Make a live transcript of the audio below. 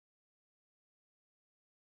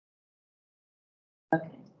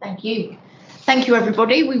Thank you. Thank you,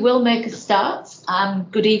 everybody. We will make a start.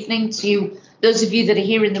 Good evening to those of you that are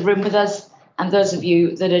here in the room with us and those of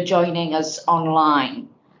you that are joining us online.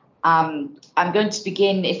 I'm going to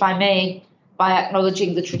begin, if I may, by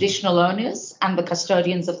acknowledging the traditional owners and the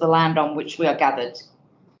custodians of the land on which we are gathered.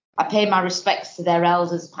 I pay my respects to their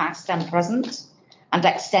elders past and present and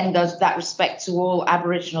extend that respect to all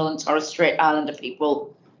Aboriginal and Torres Strait Islander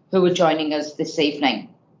people who are joining us this evening.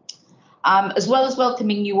 As well as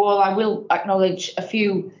welcoming you all, I will acknowledge a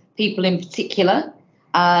few people in particular.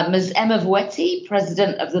 Ms. Emma Vuetti,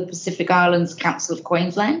 President of the Pacific Islands Council of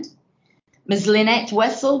Queensland. Ms. Lynette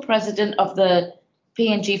Wessel, President of the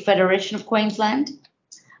PNG Federation of Queensland.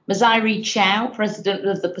 Ms. Irene Chow, President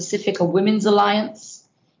of the Pacifica Women's Alliance.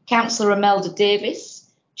 Councillor Imelda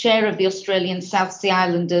Davis, Chair of the Australian South Sea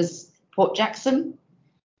Islanders Port Jackson.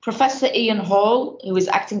 Professor Ian Hall, who is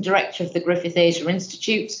Acting Director of the Griffith Asia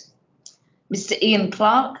Institute. Mr. Ian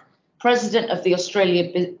Clark, President of the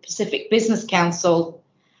Australia Pacific Business Council,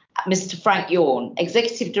 Mr. Frank Yorn,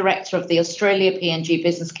 Executive Director of the Australia PNG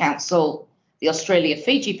Business Council, the Australia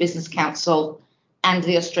Fiji Business Council, and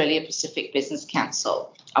the Australia Pacific Business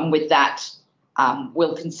Council. And with that,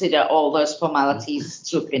 we'll consider all those formalities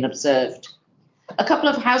to have been observed. A couple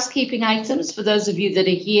of housekeeping items for those of you that are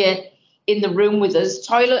here in the room with us.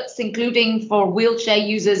 Toilets, including for wheelchair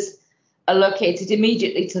users, are located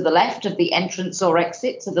immediately to the left of the entrance or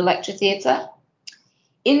exit to the lecture theatre.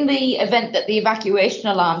 In the event that the evacuation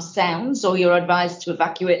alarm sounds or you're advised to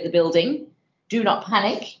evacuate the building, do not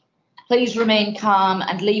panic. Please remain calm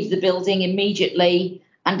and leave the building immediately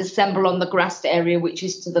and assemble on the grassed area which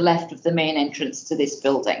is to the left of the main entrance to this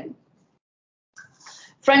building.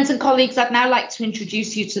 Friends and colleagues, I'd now like to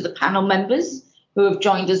introduce you to the panel members who have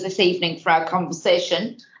joined us this evening for our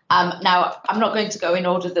conversation. Now, I'm not going to go in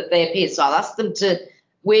order that they appear, so I'll ask them to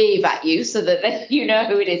wave at you so that you know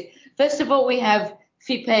who it is. First of all, we have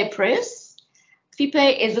Fipe Preus.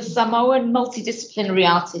 Fipe is a Samoan multidisciplinary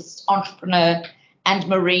artist, entrepreneur, and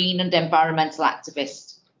marine and environmental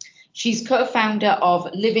activist. She's co-founder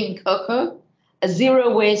of Living Cocoa, a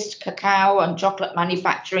zero-waste cacao and chocolate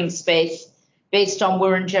manufacturing space based on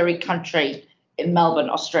Wurundjeri country in Melbourne,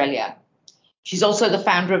 Australia. She's also the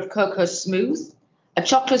founder of Cocoa Smooth, a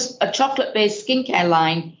chocolate-based skincare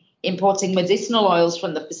line importing medicinal oils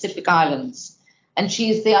from the Pacific Islands. And she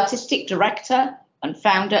is the artistic director and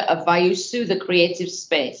founder of Vayusu, the Creative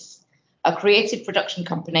Space, a creative production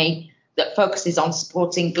company that focuses on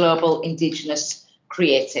supporting global Indigenous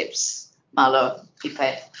creatives. Malo,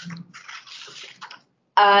 Fipe.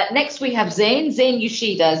 Next we have Zain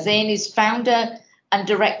Yoshida. Zain is founder and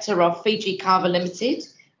director of Fiji Kava Limited,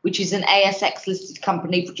 which is an ASX-listed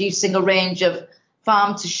company producing a range of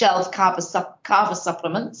farm-to-shelf kava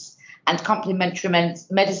supplements and complementary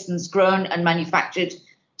medicines grown and manufactured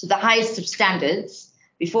to the highest of standards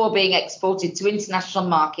before being exported to international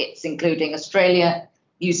markets, including Australia,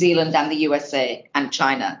 New Zealand, and the USA and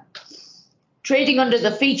China. Trading under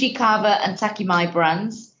the Fiji Kava and Takimai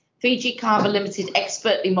brands, Fiji Kava Limited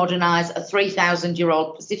expertly modernise a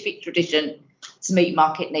 3,000-year-old Pacific tradition to meet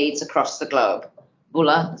market needs across the globe.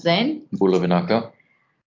 Bula, Zain. Bula Vinaka.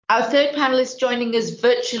 Our third panelist joining us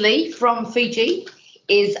virtually from Fiji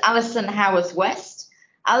is Alison Howarth-West.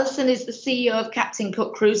 Alison is the CEO of Captain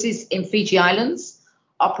Cook Cruises in Fiji Islands,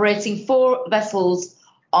 operating 4 vessels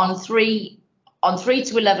on 3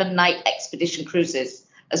 to 11 night expedition cruises,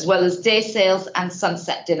 as well as day sails and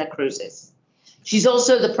sunset dinner cruises. She's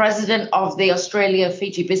also the president of the Australia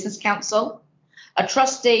Fiji Business Council, a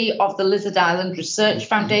trustee of the Lizard Island Research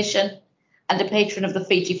Foundation, and a patron of the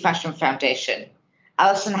Fiji Fashion Foundation.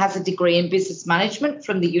 Alison has a degree in business management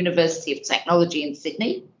from the University of Technology in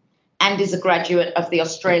Sydney and is a graduate of the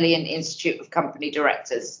Australian Institute of Company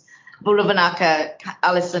Directors. Bula Vinaka,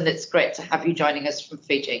 Alison, it's great to have you joining us from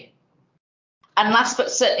Fiji. And last but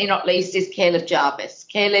certainly not least is Caleb Jarvis.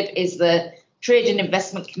 Caleb is the Trade and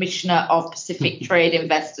Investment Commissioner of Pacific Trade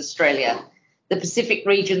Invest Australia, the Pacific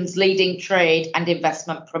region's leading trade and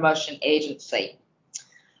investment promotion agency.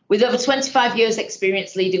 With over 25 years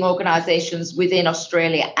experience leading organisations within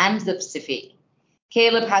Australia and the Pacific,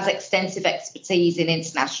 Caleb has extensive expertise in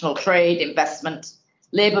international trade, investment,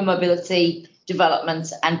 labour mobility,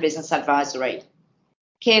 development and business advisory.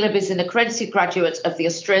 Caleb is an accredited graduate of the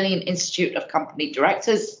Australian Institute of Company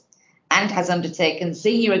Directors and has undertaken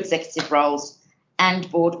senior executive roles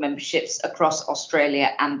and board memberships across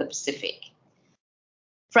Australia and the Pacific.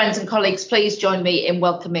 Friends and colleagues, please join me in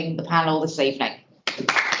welcoming the panel this evening.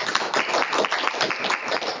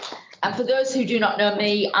 And for those who do not know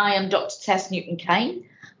me, I am Dr. Tess Newton-Kane.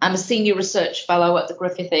 I'm a Senior Research Fellow at the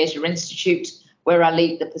Griffith Asia Institute, where I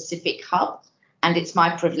lead the Pacific Hub. and it's my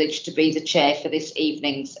privilege to be the chair for this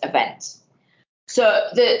evening's event. So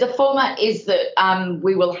the format is that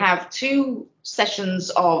we will have 2 sessions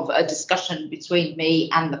of a discussion between me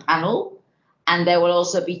and the panel, and there will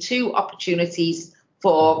also be 2 opportunities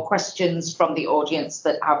for questions from the audience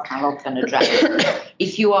that our panel can address.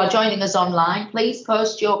 If you are joining us online, please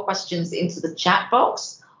post your questions into the chat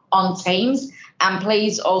box on Teams, and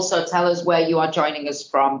please also tell us where you are joining us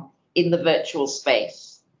from in the virtual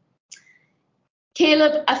space.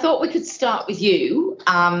 Caleb, I thought we could start with you.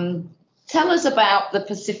 Tell us about the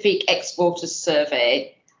Pacific Exporters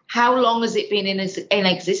Survey. How long has it been in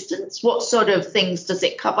existence? What sort of things does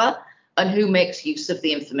it cover, and who makes use of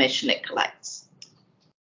the information it collects?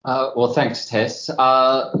 Well, thanks, Tess.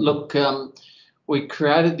 We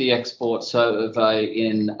created the Export Survey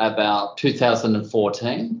in about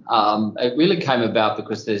 2014. It really came about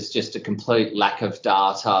because there's just a complete lack of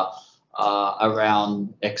data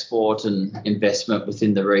around export and investment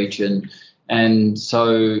within the region. And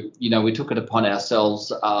so, we took it upon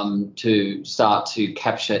ourselves to start to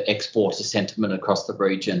capture exporter sentiment across the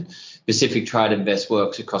region. Pacific Trade Invest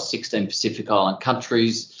works across 16 Pacific Island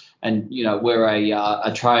countries. And, we're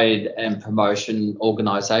a trade and promotion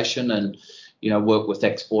organisation and, work with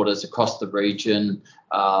exporters across the region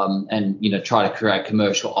and, try to create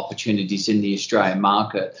commercial opportunities in the Australian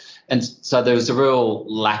market. And so there was a real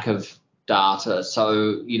lack of data.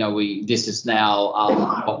 So, this is now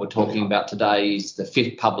what we're talking about today is the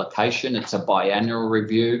 5th publication. It's a biannual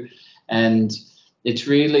review. And it's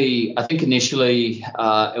really, I think initially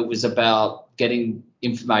it was about getting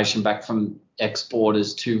information back from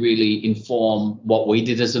exporters to really inform what we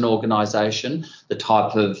did as an organisation, the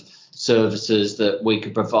type of services that we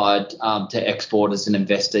could provide to exporters and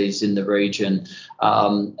investees in the region.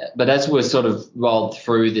 But as we're sort of rolled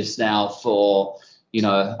through this now for,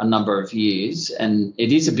 a number of years, and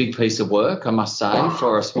it is a big piece of work, I must say,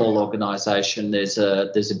 for a small organisation. There's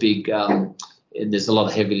a lot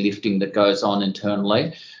of heavy lifting that goes on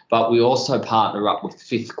internally, but we also partner up with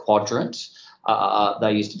Fifth Quadrant.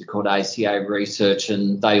 They used to be called ACA Research,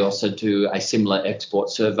 and they also do a similar export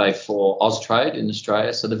survey for Austrade in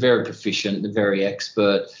Australia. So they're very proficient, they're very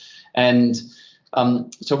expert. And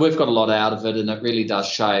so we've got a lot out of it, and it really does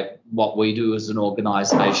shape what we do as an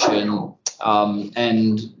organisation.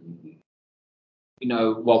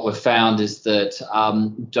 What we've found is that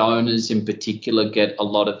donors in particular get a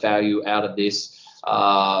lot of value out of this.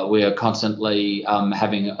 We are constantly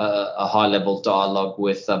having a high-level dialogue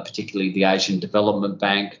with particularly the Asian Development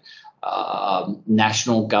Bank.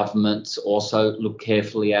 National governments also look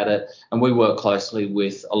carefully at it, and we work closely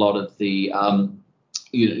with a lot of the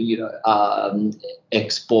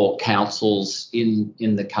export councils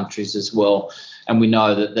in the countries as well. And we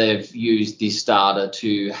know that they've used this data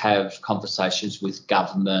to have conversations with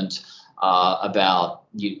government about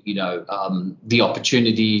the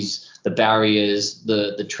opportunities, the barriers,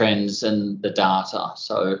 the trends, and the data.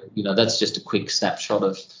 So that's just a quick snapshot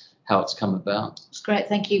of how it's come about. That's great,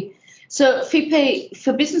 thank you. So Fipe,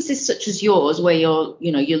 for businesses such as yours, where you're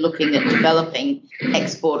looking at developing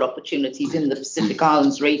export opportunities in the Pacific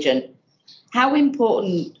Islands region, how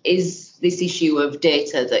important is this issue of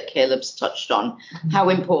data that Caleb's touched on? How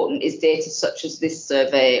important is data such as this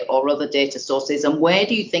survey or other data sources, and where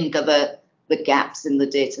do you think are the gaps in the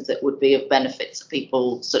data that would be of benefit to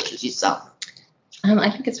people such as yourself?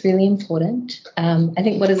 I think it's really important. I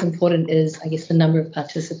think what is important is, I guess, the number of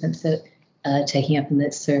participants that are taking up in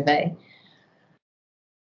this survey.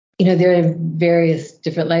 There are various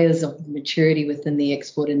different layers of maturity within the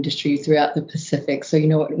export industry throughout the Pacific. So,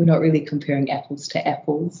 we're not really comparing apples to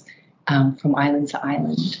apples from island to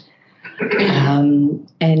island.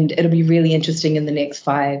 And it'll be really interesting in the next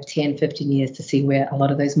 5, 10, 15 years to see where a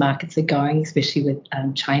lot of those markets are going, especially with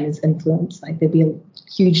China's influence. Like, there'll be a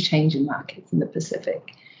huge change in markets in the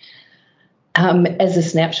Pacific. As a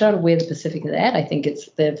snapshot of where the Pacific is at, I think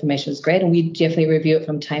the information is great, and we definitely review it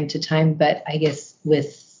from time to time. But I guess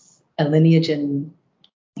with a lineage and,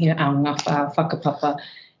 our ngāwhā whakapapa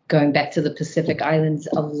going back to the Pacific Islands,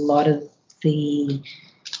 a lot of the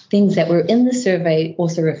things that were in the survey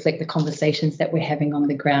also reflect the conversations that we're having on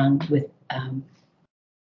the ground with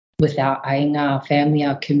our ainga, our family,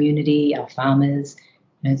 our community, our farmers,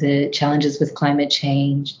 the challenges with climate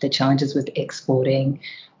change, the challenges with exporting,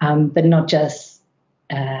 but not just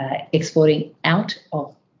exporting out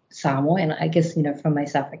of Samoa. And I guess, from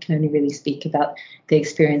myself, I can only really speak about the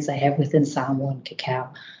experience I have within Samoa and cacao.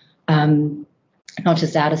 Not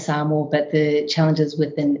just out of Samoa, but the challenges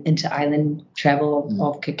within inter-island travel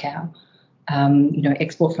of cacao.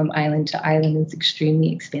 Export from island to island is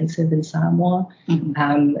extremely expensive in Samoa.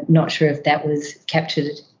 Not sure if that was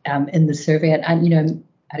captured in the survey. And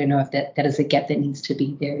I don't know if that is a gap that needs to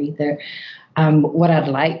be there either. What I'd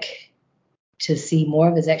like to see more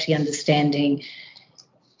of is actually understanding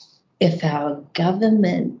if our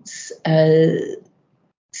governments are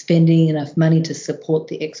spending enough money to support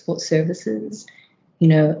the export services.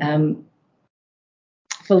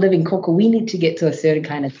 For living koko, we need to get to a certain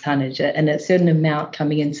kind of tonnage and a certain amount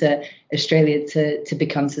coming into Australia to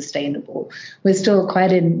become sustainable. We're still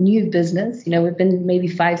quite a new business. We've been maybe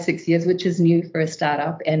 5-6 years, which is new for a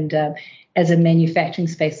startup. And as a manufacturing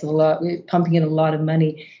space, we're pumping in a lot of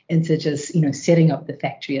money into just, setting up the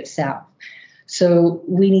factory itself. So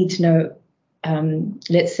we need to know,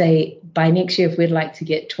 let's say by next year, if we'd like to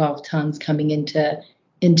get 12 tons coming into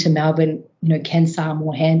Melbourne, can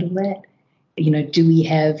Samoa handle that? Do we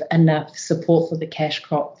have enough support for the cash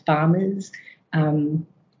crop farmers,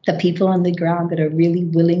 the people on the ground that are really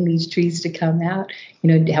willing these trees to come out?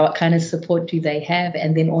 What kind of support do they have?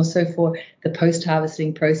 And then also for the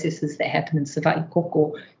post-harvesting processes that happen in Savaii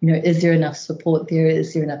Koko, is there enough support there?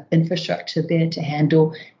 Is there enough infrastructure there to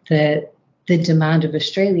handle the demand of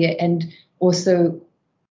Australia? And also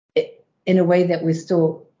in a way that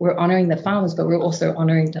we're honouring the farmers, but we're also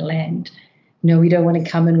honouring the land. We don't want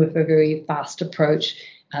to come in with a very fast approach,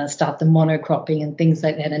 start the monocropping and things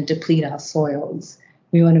like that and deplete our soils.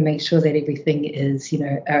 We want to make sure that everything is,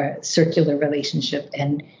 a circular relationship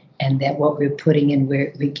and that what we're putting in,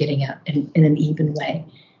 we're getting out in an even way.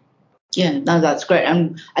 Yeah, no, that's great.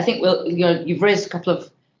 And I think you've raised a couple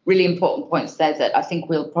of really important points there that I think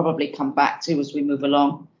we'll probably come back to as we move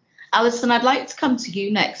along. Alison, I'd like to come to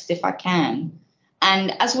you next if I can.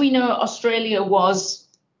 And as we know, Australia was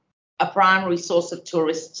a primary source of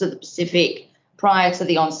tourists to the Pacific prior to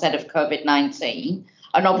the onset of COVID-19.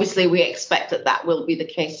 And obviously we expect that will be the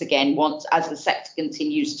case again as the sector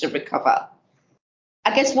continues to recover.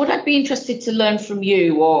 I guess what I'd be interested to learn from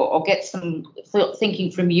you or get some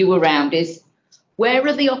thinking from you around is, where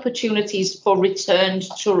are the opportunities for returned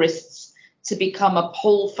tourists to become a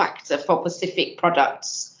pull factor for Pacific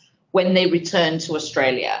products when they return to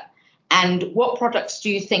Australia? And what products do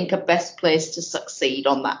you think are best placed to succeed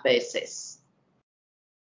on that basis?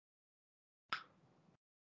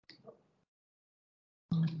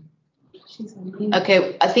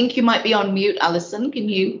 Okay, I think you might be on mute, Alison. Can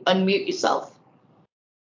you unmute yourself?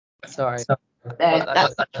 Sorry.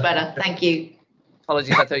 That's much better. Thank you.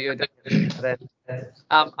 Apologies, I thought you were doing that.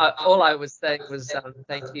 All I was saying was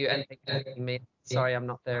thank you and thank you for having me. Sorry, I'm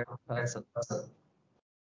not there in person.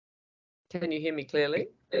 Can you hear me clearly?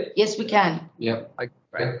 Yes, we can. Yeah. Okay,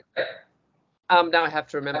 great. Now I have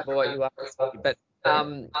to remember what you asked me, but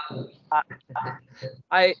I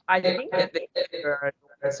think that there are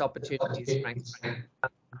enormous opportunities, frankly.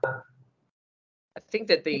 I think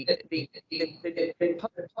that the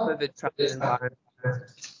post-COVID travel environment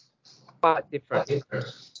is quite different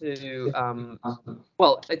to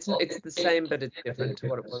well, it's the same, but it's different to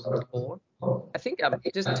what it was before. I think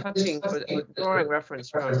just touching, drawing reference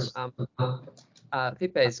from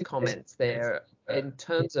Pipe's comments there in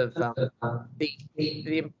terms of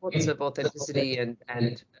the importance of authenticity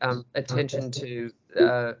and attention to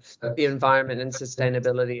the environment and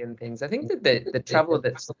sustainability and things. I think that the traveller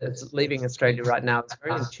that's leaving Australia right now is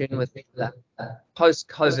very in tune with that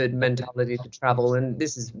post-COVID mentality to travel, and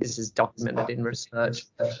this is documented in research.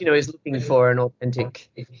 Is looking for an authentic,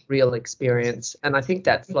 real experience, and I think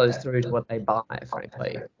that flows through to what they buy,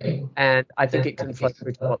 frankly, and I think it can flow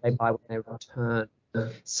through to what they buy when they return.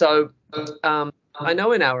 So I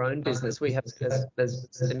know in our own business we have,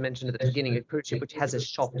 as mentioned at the beginning, a cruise ship which has a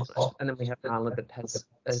shop on it, and then we have an island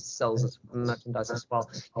that sells merchandise as well.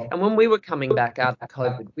 And when we were coming back out of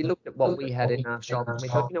COVID, we looked at what we had in our shop and we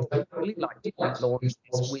thought, we'd really like to launch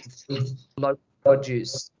this with local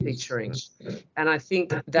produce featuring. And I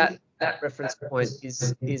think that reference point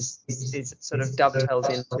is sort of dovetails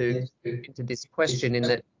into this question, in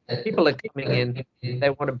that people are coming in, they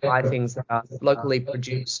want to buy things that are locally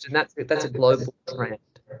produced, and that's a global trend.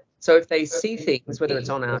 So if they see things, whether it's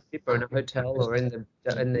on our ship or in a hotel or in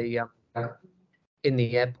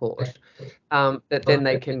the airport, that then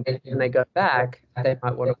they can, when they go back, they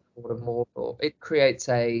might want to order more. Or it creates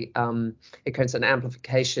an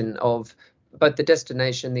amplification of both the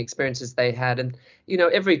destination, the experiences they had, and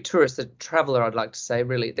every tourist, the traveller, I'd like to say,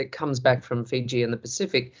 really, that comes back from Fiji and the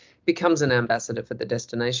Pacific becomes an ambassador for the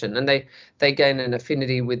destination, and they gain an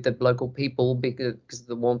affinity with the local people because of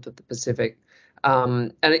the warmth of the Pacific.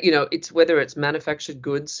 And it's whether it's manufactured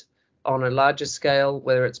goods on a larger scale,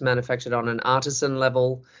 whether it's manufactured on an artisan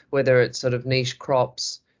level, whether it's sort of niche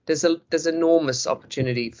crops. There's enormous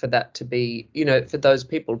opportunity for that to be, for those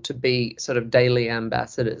people to be sort of daily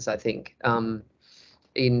ambassadors, I think.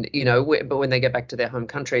 but when they get back to their home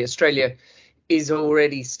country, Australia is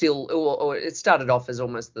already still, or it started off as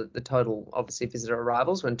almost the total, obviously, visitor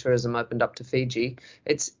arrivals when tourism opened up to Fiji.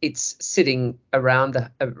 It's sitting around the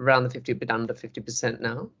 50, a bit under 50%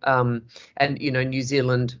 now. And New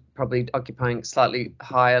Zealand probably occupying slightly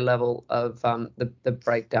higher level of the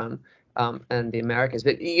breakdown, and the Americas.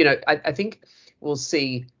 But I think we'll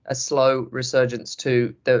see a slow resurgence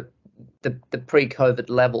to the pre-COVID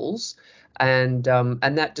levels. And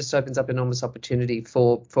that just opens up enormous opportunity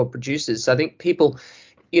for producers. So I think people,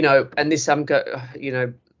 and this I'm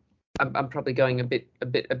probably going a bit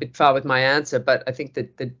far with my answer, but I think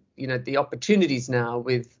that the opportunities now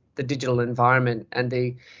with the digital environment and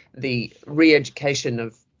the re-education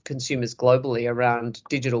of consumers globally around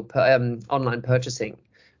digital online purchasing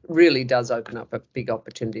really does open up a big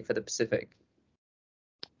opportunity for the Pacific.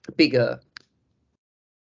 Bigger.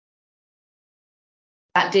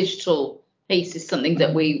 That digital piece is something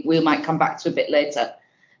that we might come back to a bit later.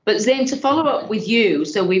 But Zane, to follow up with you,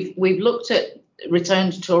 so we've looked at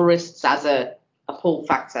returned tourists as a pull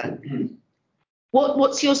factor.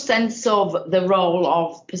 What's your sense of the role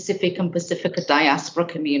of Pacific and Pacifica diaspora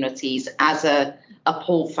communities as a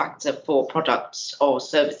pull factor for products or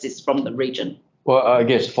services from the region? Well, I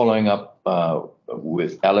guess following up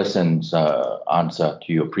with Alison's answer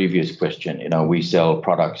to your previous question, we sell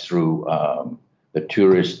products through the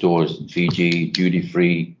tourist stores in Fiji,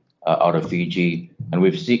 duty-free out of Fiji. And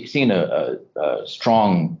we've seen a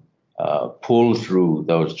strong pull through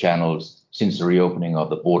those channels since the reopening of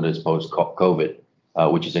the borders post-COVID,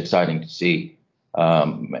 which is exciting to see.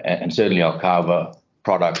 And certainly our Kava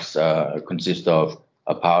products consist of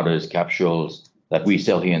powders, capsules that we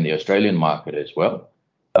sell here in the Australian market as well.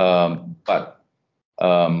 But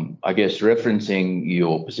I guess referencing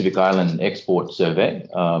your Pacific Island export survey,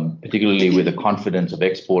 particularly with the confidence of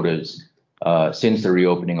exporters since the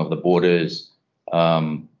reopening of the borders,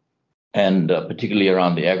 and particularly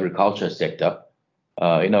around the agriculture sector,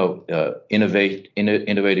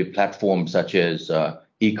 innovative platforms such as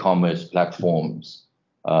e-commerce platforms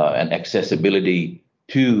and accessibility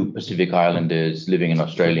to Pacific Islanders living in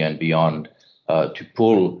Australia and beyond to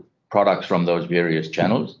pull products from those various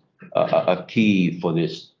channels are key for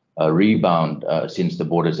this rebound since the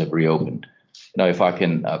borders have reopened. If I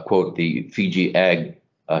can quote the Fiji Ag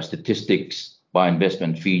statistics by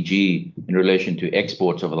Investment Fiji in relation to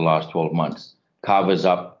exports over the last 12 months, Kava's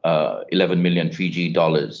up 11 million Fiji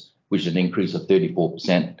dollars, which is an increase of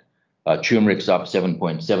 34%. Turmeric's up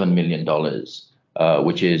 $7.7 million,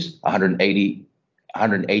 which is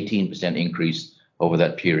 118% increase over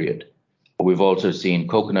that period. We've also seen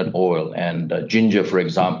coconut oil and ginger, for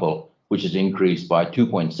example, which has increased by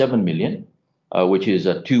 2.7 million, which is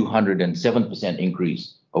a 207%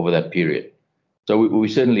 increase over that period. So we're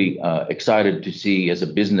certainly excited to see as a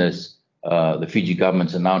business the Fiji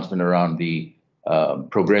government's announcement around the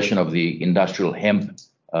progression of the industrial hemp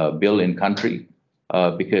bill in country,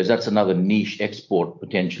 because that's another niche export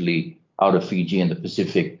potentially out of Fiji and the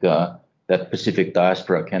Pacific that Pacific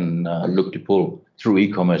diaspora can look to pull through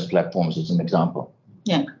e-commerce platforms as an example.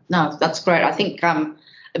 Yeah, no, that's great. I think,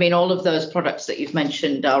 all of those products that you've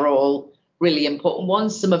mentioned are all really important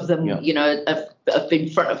ones. Some of them, have been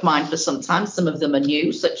front of mind for some time. Some of them are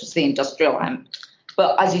new, such as the industrial hemp.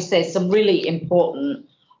 But as you say, some really important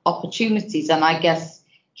opportunities. And I guess,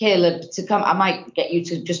 Caleb, I might get you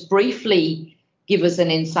to just briefly give us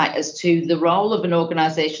an insight as to the role of an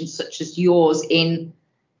organisation such as yours in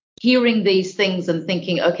hearing these things and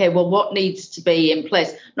thinking, okay, well, what needs to be in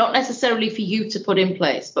place? Not necessarily for you to put in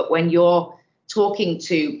place, but when you're talking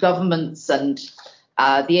to governments and the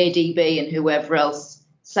ADB and whoever else,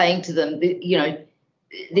 saying to them,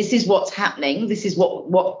 this is what's happening, this is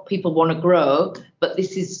what people want to grow, but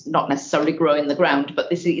this is not necessarily growing the ground,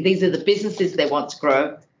 but these are the businesses they want to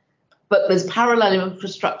grow. But there's parallel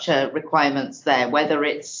infrastructure requirements there, whether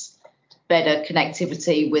it's better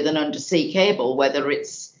connectivity with an undersea cable, whether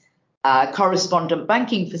it's correspondent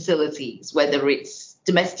banking facilities, whether it's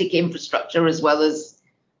domestic infrastructure as well as,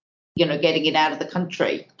 getting it out of the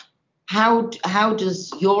country. How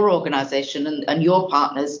does your organisation and your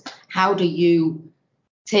partners, how do you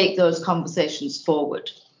take those conversations forward?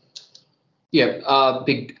 Yeah,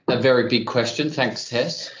 a very big question. Thanks,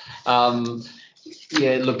 Tess.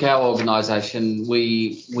 Look, our organisation,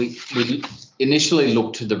 we initially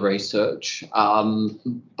looked to the research,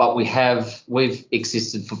 but we've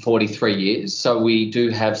existed for 43 years, so we do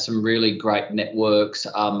have some really great networks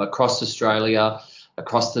across Australia,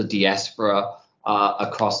 across the diaspora,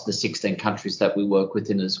 across the 16 countries that we work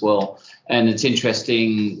within as well. And it's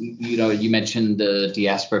interesting, you mentioned the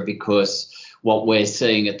diaspora because what we're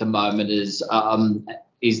seeing at the moment is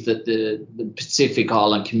that the Pacific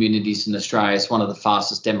Island communities in Australia is one of the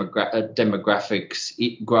fastest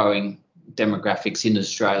growing demographics in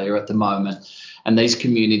Australia at the moment. And these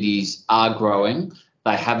communities are growing.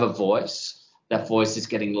 They have a voice. That voice is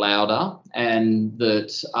getting louder, and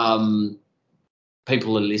that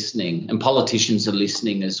people are listening, and politicians are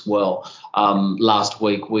listening as well. Last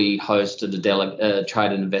week we hosted a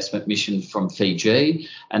trade and investment mission from Fiji,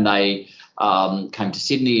 and they came to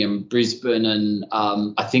Sydney and Brisbane, and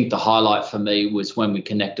I think the highlight for me was when we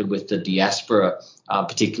connected with the diaspora,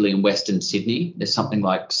 particularly in Western Sydney. There's something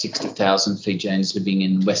like 60,000 Fijians living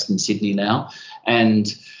in Western Sydney now, and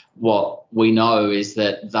what we know is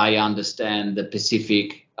that they understand the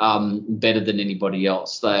Pacific better than anybody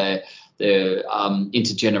else. They're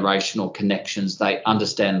intergenerational connections. They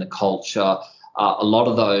understand the culture. A lot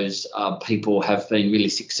of those people have been really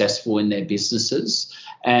successful in their businesses.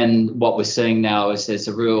 And what we're seeing now is there's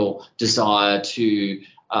a real desire to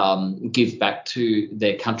give back to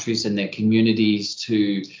their countries and their communities,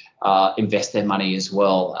 to invest their money as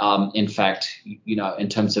well. In fact, in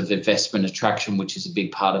terms of investment attraction, which is a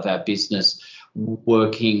big part of our business,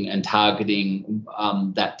 working and targeting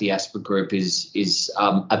that diaspora group is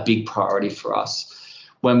a big priority for us.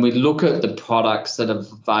 When we look at the products that are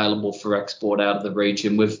available for export out of the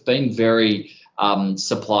region, we've been very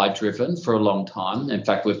supply driven for a long time. In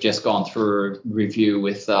fact, we've just gone through a review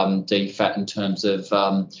with DFAT in terms of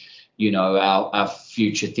our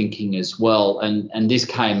future thinking as well. And this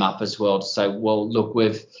came up as well to say, well, look,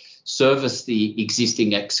 we've serviced the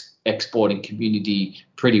existing exporting community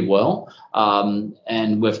pretty well.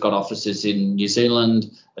 And we've got offices in New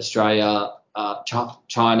Zealand, Australia,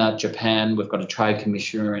 China, Japan. We've got a trade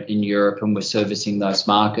commissioner in Europe, and we're servicing those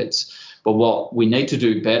markets. But what we need to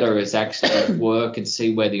do better is actually work and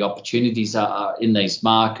see where the opportunities are in these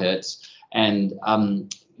markets, and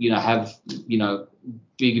have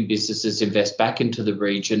bigger businesses invest back into the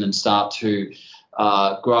region and start to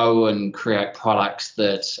grow and create products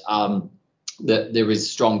that there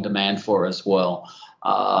is strong demand for as well.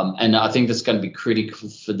 And I think that's going to be critical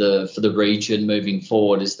for the region moving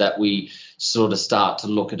forward, is that we sort of start to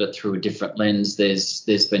look at it through a different lens.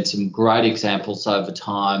 There's been some great examples over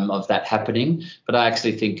time of that happening, but I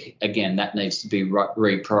actually think, again, that needs to be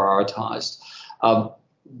reprioritised.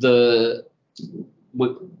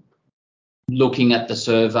 Looking at the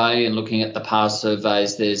survey and looking at the past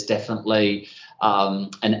surveys, there's definitely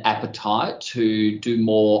an appetite to do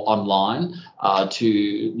more online,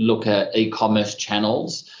 to look at e-commerce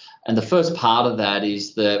channels. And the first part of that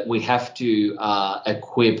is that we have to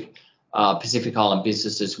equip Pacific Island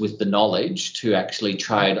businesses with the knowledge to actually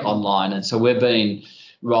trade online. And so we've been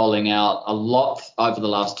rolling out a lot over the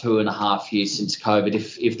last 2.5 years since COVID.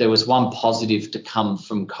 If there was one positive to come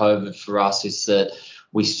from COVID for us, is that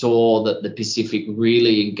we saw that the Pacific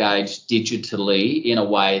really engaged digitally in a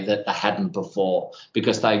way that they hadn't before,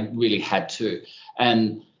 because they really had to.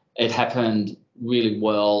 And it happened really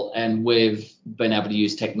well. And we've been able to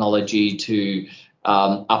use technology to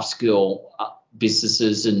upskill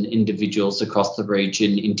businesses and individuals across the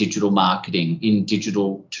region in digital marketing, in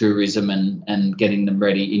digital tourism, and getting them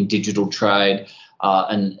ready in digital trade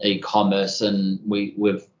and e-commerce. And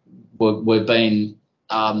we've been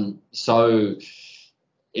so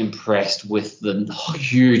impressed with the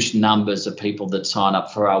huge numbers of people that sign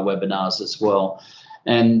up for our webinars as well.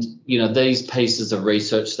 And these pieces of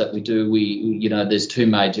research that we do, there's two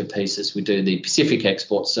major pieces. We do the Pacific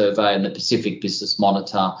Export Survey and the Pacific Business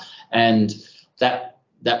Monitor, and that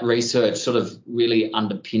research sort of really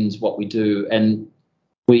underpins what we do. And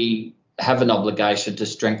we have an obligation to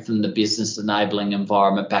strengthen the business enabling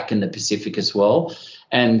environment back in the Pacific as well.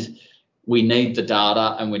 And we need the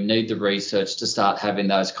data and we need the research to start having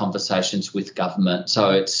those conversations with government.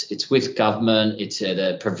 So it's with government, it's at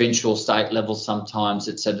a provincial state level, sometimes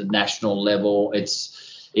it's at a national level.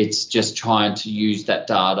 It's just trying to use that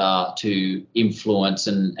data to influence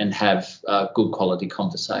and have good quality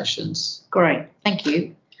conversations. Great, thank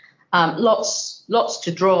you. Lots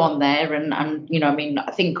to draw on there, and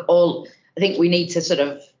I think we need to sort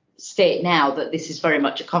of state now that this is very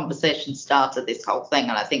much a conversation starter, this whole thing,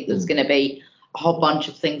 and I think there's going to be a whole bunch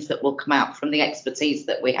of things that will come out from the expertise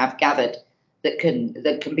that we have gathered that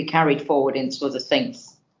can be carried forward into other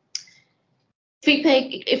things.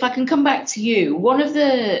 Fipe, if I can come back to you, one of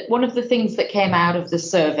the things that came out of the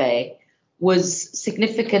survey was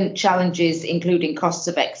significant challenges, including costs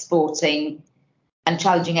of exporting and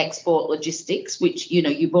challenging export logistics, which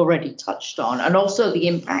you've already touched on, and also the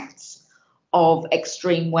impacts of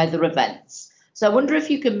extreme weather events. So I wonder if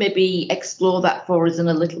you can maybe explore that for us in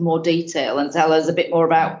a little more detail and tell us a bit more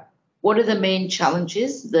about what are the main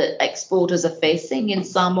challenges that exporters are facing in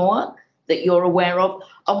Samoa that you're aware of,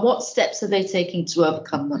 and what steps are they taking to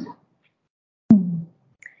overcome them?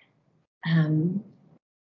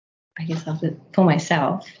 I guess for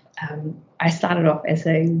myself, I started off as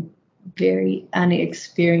a very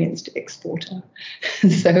unexperienced exporter.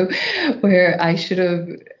 So where I should have,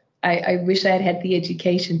 I wish I had the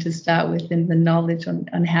education to start with and the knowledge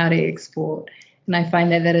on how to export. And I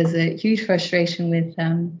find that is a huge frustration with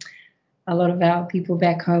a lot of our people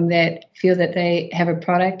back home that feel that they have a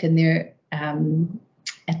product and they're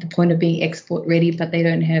at the point of being export ready, but they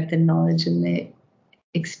don't have the knowledge and the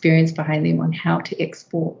experience behind them on how to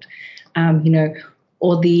export.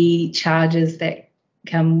 All the charges that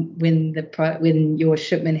come when your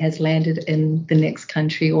shipment has landed in the next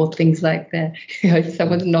country or things like that.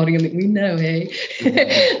 Someone's nodding and we know, hey,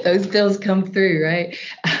 those bills come through, right?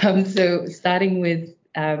 So starting with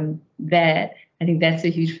that, I think that's a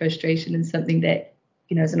huge frustration and something that,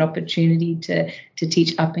 is an opportunity to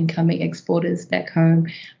teach up and coming exporters back home.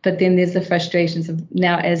 But then there's the frustrations of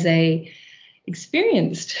now as a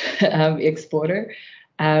experienced exporter,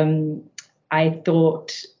 I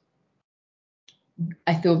thought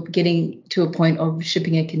getting to a point of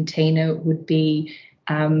shipping a container would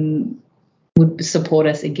support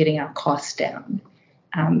us in getting our costs down.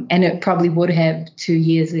 And it probably would have 2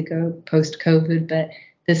 years ago post-COVID, but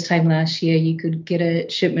this time last year you could get a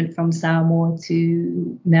shipment from Samoa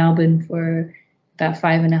to Melbourne for about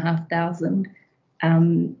 $5,500.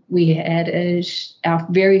 We had our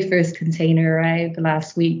very first container arrive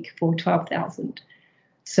last week for $12,000.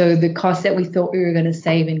 So the cost that we thought we were going to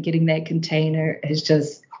save in getting that container has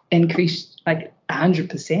just increased like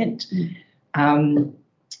 100%,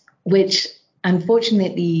 which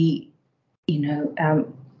unfortunately,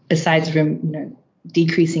 besides from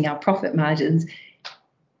decreasing our profit margins,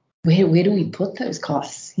 where do we put those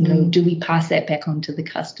costs? Do we pass that back on to the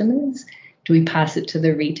customers? Do we pass it to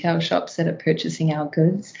the retail shops that are purchasing our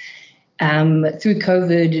goods? Through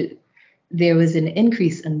COVID, there was an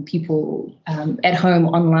increase in people at home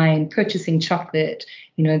online purchasing chocolate.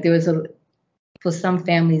 For some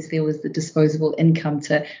families, there was the disposable income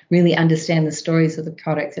to really understand the stories of the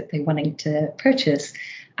products that they're wanting to purchase.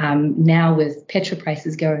 Now with petrol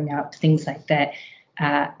prices going up, things like that,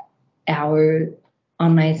 our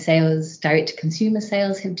online sales, direct-to-consumer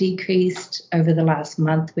sales have decreased. Over the last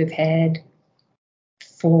month, we've had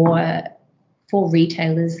four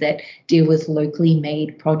retailers that deal with locally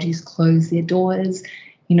made produce close their doors.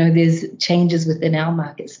 There's changes within our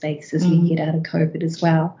market space as we get out of COVID as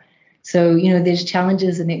well. So, there's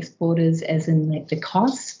challenges in exporters as in like the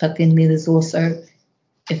costs, but then there's also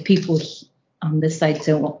if people on this side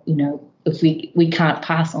don't, if we can't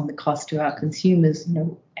pass on the cost to our consumers,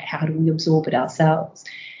 how do we absorb it ourselves?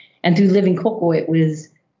 And through Living Koko, it was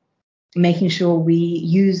making sure we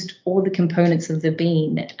used all the components of the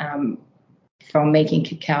bean, from making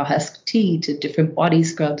cacao husk tea to different body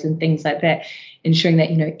scrubs and things like that, ensuring that,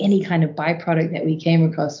 any kind of byproduct that we came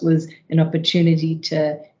across was an opportunity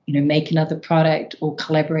to, make another product or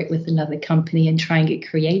collaborate with another company and try and get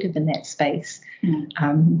creative in that space.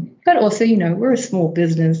 But also, we're a small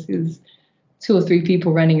business. There's 2 or 3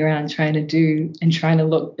 people running around trying to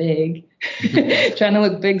look big,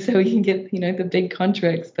 so we can get, the big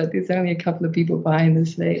contracts. But there's only a couple of people behind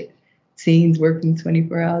the scenes working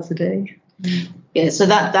 24 hours a day. Yeah, so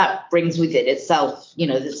that brings with it itself,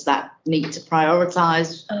 there's that need to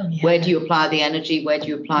prioritize. Where do you apply the energy? Where do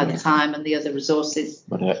you apply the time and the other resources?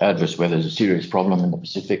 But adverse weather is a serious problem in the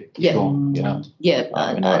Pacific. Yeah. Sure,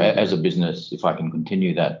 as a business, if I can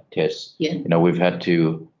continue that, Tess, we've had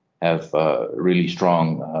to have really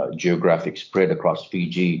strong geographic spread across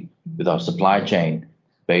Fiji with our supply chain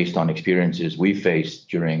based on experiences we faced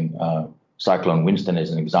during Cyclone Winston,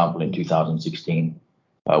 as an example, in 2016.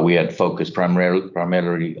 We had focused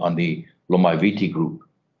primarily on the Lomaiviti group.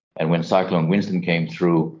 And when Cyclone Winston came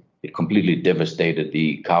through, it completely devastated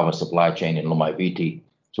the Kava supply chain in Lomaiviti.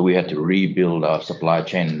 So we had to rebuild our supply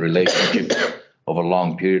chain relationship over a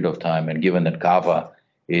long period of time. And given that Kava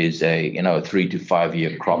is a 3 to 5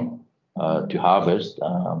 year crop to harvest,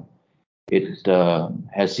 it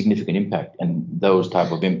has significant impact. And those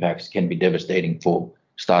type of impacts can be devastating for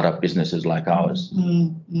startup businesses like ours.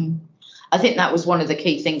 Mm-hmm. I think that was one of the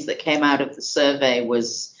key things that came out of the survey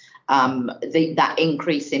was that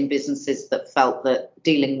increase in businesses that felt that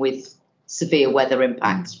dealing with severe weather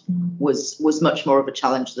impacts was much more of a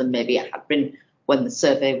challenge than maybe it had been when the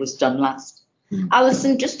survey was done last.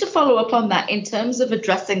 Alison, just to follow up on that, in terms of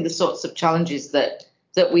addressing the sorts of challenges that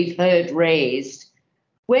we've heard raised,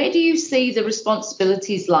 where do you see the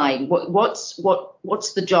responsibilities lying? What's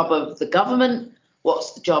the job of the government?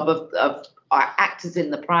 What's the job of actors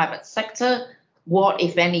in the private sector? What,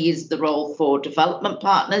 if any, is the role for development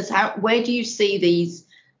partners? Where do you see these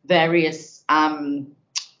various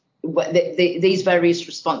these various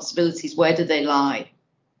responsibilities? Where do they lie?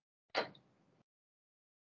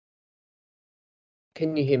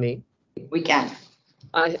 Can you hear me? We can.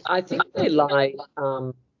 I think they lie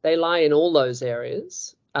in all those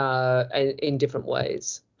areas in different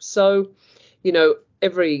ways. So,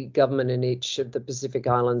 every government in each of the Pacific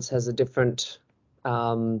Islands has a different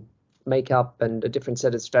makeup and a different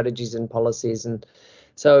set of strategies and policies, and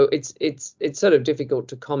so it's sort of difficult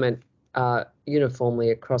to comment uniformly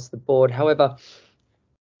across the board. However,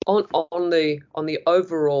 on the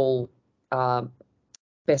overall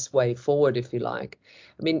best way forward, if you like,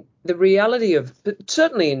 I mean, the reality of,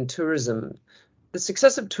 certainly in tourism, the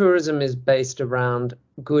success of tourism is based around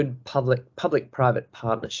good public-private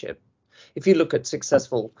partnership. If you look at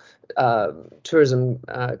successful tourism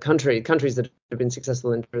countries that have been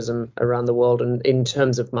successful in tourism around the world, and in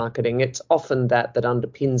terms of marketing, it's often that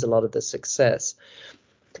underpins a lot of the success,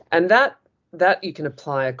 and that you can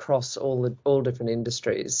apply across all different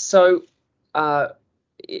industries. So,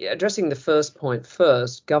 addressing the first point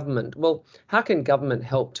first, government. Well, how can government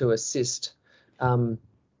help to assist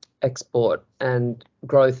export and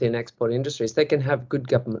growth in export industries? They can have good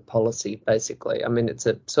government policy, basically. I mean, it's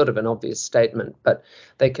a sort of an obvious statement, but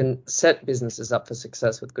they can set businesses up for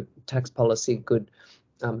success with good tax policy, good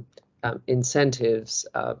incentives,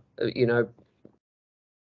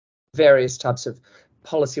 various types of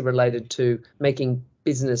policy related to making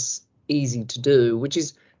business easy to do, which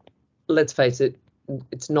is, let's face it,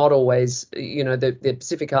 it's not always, the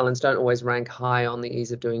Pacific Islands don't always rank high on the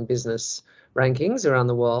ease of doing business rankings around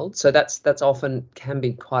the world. So that's often can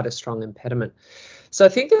be quite a strong impediment. So I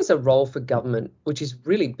think there's a role for government, which is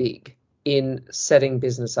really big in setting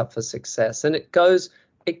business up for success. And it goes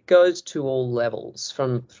to all levels,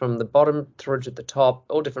 from the bottom through to the top,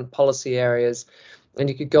 all different policy areas. And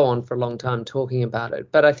you could go on for a long time talking about it.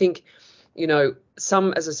 But I think,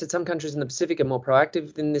 some countries in the Pacific are more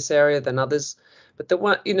proactive in this area than others. But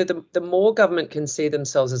the more government can see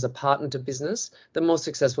themselves as a partner to business, the more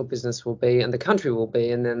successful business will be, and the country will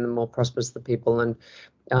be, and then the more prosperous the people, and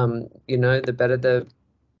the better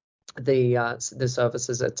the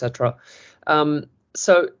services, etc.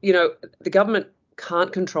 So the government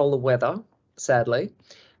can't control the weather, sadly.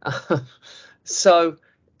 So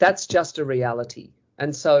that's just a reality.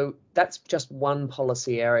 And so that's just one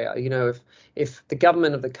policy area. If the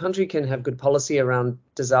government of the country can have good policy around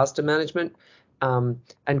disaster management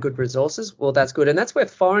and good resources, well, that's good. And that's where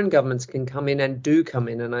foreign governments can come in and do come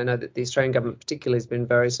in. And I know that the Australian government particularly has been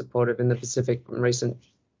very supportive in the Pacific in recent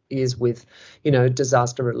years with,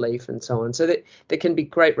 disaster relief and so on. So that there can be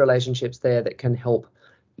great relationships there that can help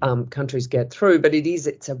countries get through, but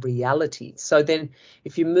it's a reality. So then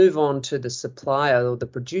if you move on to the supplier or the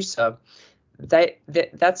producer,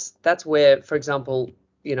 that's where, for example,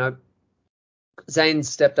 Zane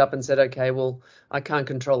stepped up and said, okay, well, I can't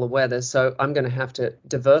control the weather, so I'm going to have to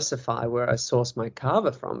diversify where I source my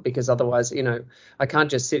kava from, because otherwise, I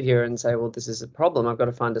can't just sit here and say, well, this is a problem. I've got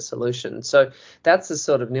to find a solution. So that's the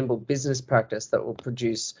sort of nimble business practice that will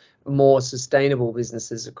produce more sustainable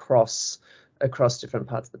businesses across different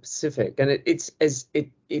parts of the Pacific. And it's as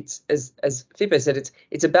Fipe said,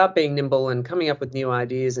 it's about being nimble and coming up with new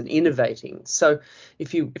ideas and innovating. So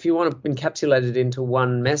if you want to encapsulate it into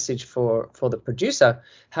one message for the producer,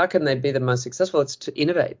 how can they be the most successful? It's to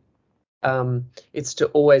innovate. It's to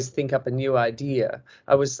always think up a new idea.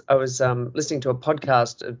 I was listening to a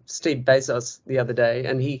podcast of Steve Bezos the other day,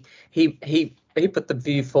 and he put the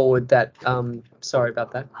view forward that sorry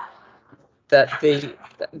about that.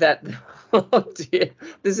 That oh dear,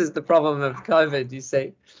 this is the problem of COVID, you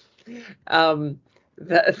see.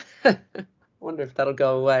 That wonder if that'll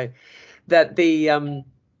go away. That the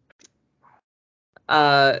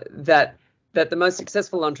that the most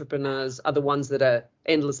successful entrepreneurs are the ones that are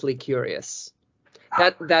endlessly curious.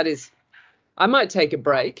 That is, I might take a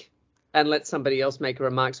break and let somebody else make a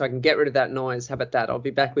remark so I can get rid of that noise. How about that? I'll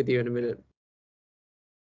be back with you in a minute.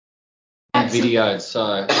 Video,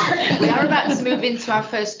 so we are about to move into our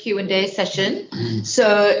first Q&A session.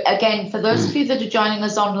 So again, for those of you that are joining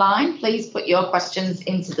us online, please put your questions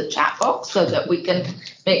into the chat box so that we can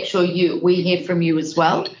make sure we hear from you as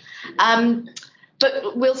well.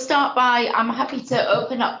 But we'll start by, I'm happy to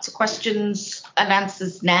open up to questions and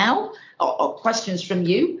answers now, or questions from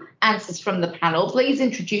you, answers from the panel. Please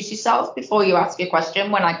introduce yourself before you ask your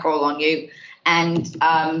question when I call on you. And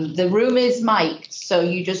the room is mic'd, so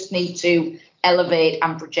you just need to elevate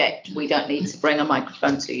and project. We don't need to bring a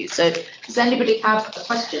microphone to you. So does anybody have a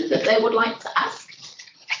question that they would like to ask?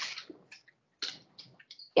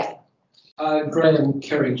 Yeah. Graham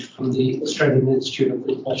Kerridge from the Australian Institute of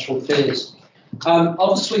International Affairs.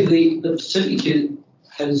 Obviously, the Pacific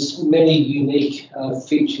has many unique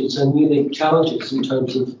features and unique challenges in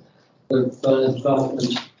terms of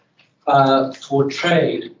development for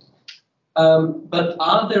trade. But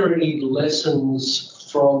are there any lessons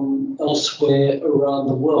from elsewhere around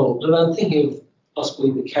the world? And I'm thinking of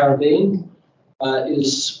possibly the Caribbean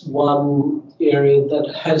is one area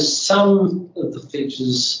that has some of the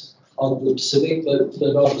features of the Pacific,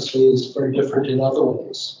 but obviously is very different in other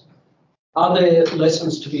ways. Are there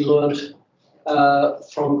lessons to be learned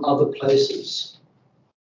from other places?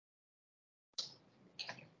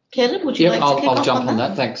 Caleb, would you like to kick I'll off jump on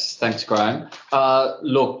that? that. Thanks, Graham.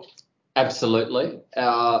 Look, absolutely.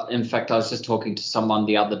 In fact, I was just talking to someone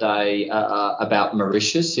the other day about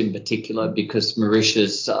Mauritius in particular, because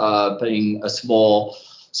Mauritius, being a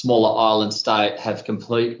smaller island state, have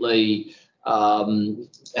completely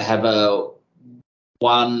have a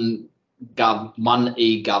one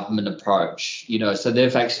e-government approach, so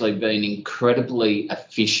they've actually been incredibly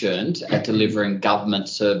efficient at delivering government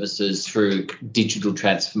services through digital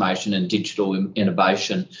transformation and digital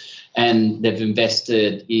innovation. And they've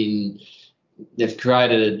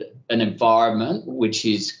created an environment which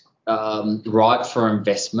is ripe for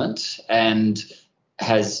investment and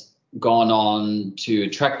has gone on to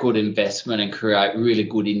attract good investment and create really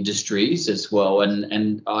good industries as well.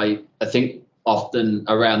 And I think often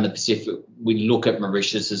around the Pacific, we look at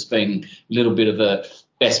Mauritius as being a little bit of a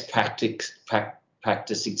best practice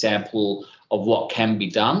example of what can be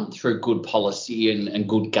done through good policy and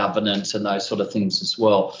good governance and those sort of things as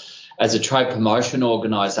well. As a trade promotion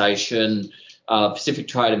organisation, Pacific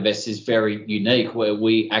Trade Invest is very unique, where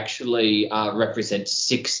we actually represent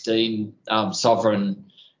 16 sovereign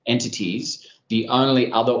entities. The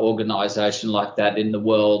only other organisation like that in the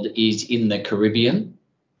world is in the Caribbean.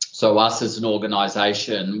 So us as an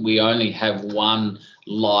organisation, we only have one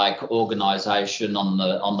like organisation on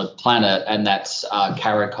the planet, and that's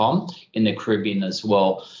CARICOM in the Caribbean as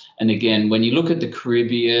well. And again, when you look at the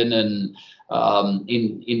Caribbean, and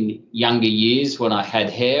in younger years when I had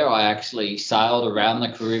hair, I actually sailed around the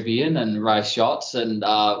Caribbean and raced yachts, and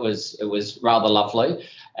it was rather lovely.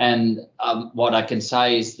 And what I can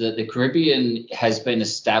say is that the Caribbean has been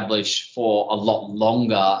established for a lot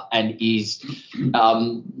longer and is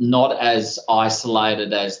not as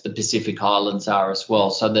isolated as the Pacific Islands are as well.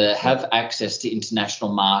 So they have access to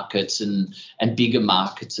international markets and bigger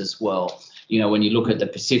markets as well. When you look at the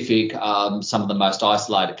Pacific, some of the most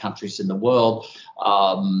isolated countries in the world,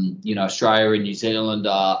 Australia and New Zealand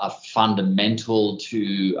are fundamental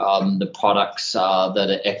to the products that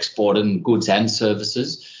are exported, goods and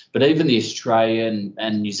services. But even the Australian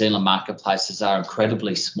and New Zealand marketplaces are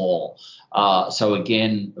incredibly small. So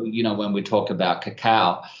again, when we talk about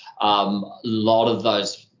cacao, a lot of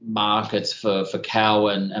those markets for cacao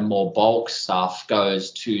and more bulk stuff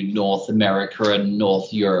goes to North America and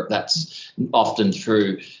North Europe. That's often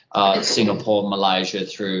through Singapore, Malaysia,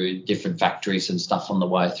 through different factories and stuff on the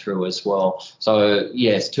way through as well. So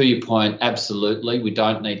yes, to your point, absolutely, we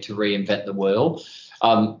don't need to reinvent the wheel.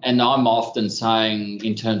 And I'm often saying,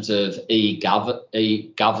 in terms of e-government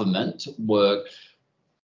work,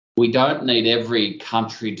 we don't need every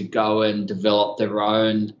country to go and develop their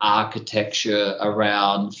own architecture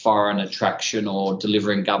around foreign attraction or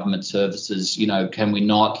delivering government services. Can we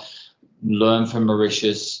not learn from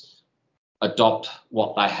Mauritius, adopt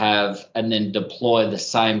what they have, and then deploy the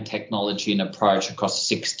same technology and approach across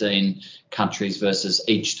 16 countries versus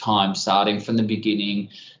each time starting from the beginning,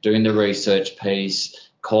 doing the research piece,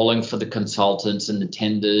 calling for the consultants and the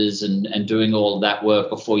tenders and doing all of that work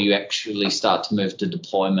before you actually start to move to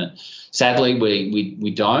deployment. Sadly,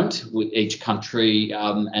 we don't. Each country,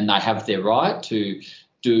 and they have their right to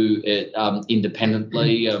do it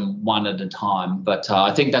independently, one at a time. But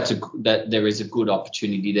I think that there is a good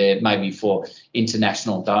opportunity there, maybe for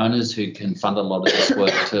international donors who can fund a lot of this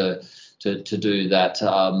work to do that,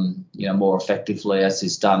 more effectively, as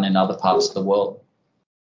is done in other parts of the world.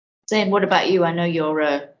 Zane, what about you? I know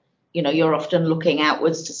you're often looking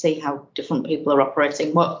outwards to see how different people are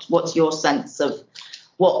operating. What's your sense of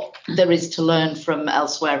what there is to learn from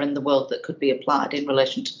elsewhere in the world that could be applied in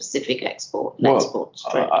relation to Pacific export and export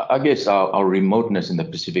trade? I guess our remoteness in the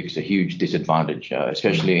Pacific is a huge disadvantage,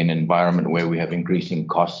 especially in an environment where we have increasing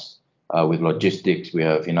costs with logistics. We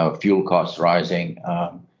have, fuel costs rising.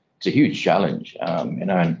 It's a huge challenge.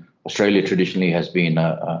 And Australia traditionally has been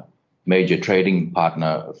a major trading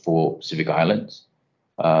partner for Pacific Islands.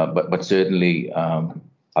 But certainly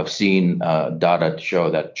I've seen data to show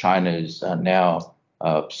that China is now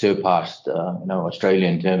surpassed Australia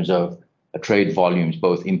in terms of trade volumes,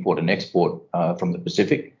 both import and export, from the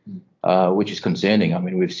Pacific, which is concerning. I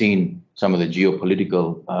mean, we've seen some of the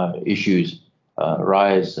geopolitical issues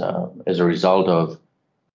rise as a result of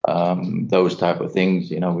those type of things.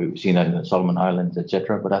 We've seen that in the Solomon Islands,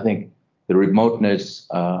 etc. But I think the remoteness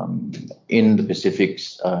in the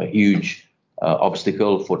Pacific's a huge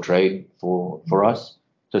obstacle for trade for us.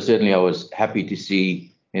 So certainly I was happy to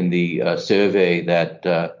see in the survey that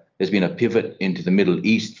there's been a pivot into the Middle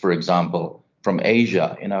East, for example, from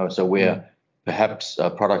Asia, so where perhaps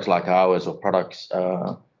products like ours or products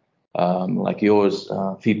like yours,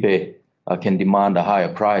 Fipe, can demand a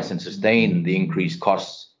higher price and sustain the increased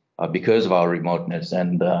costs because of our remoteness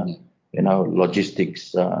and,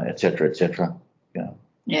 logistics, et cetera, et cetera.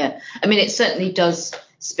 Yeah. I mean, it certainly does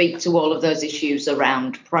speak to all of those issues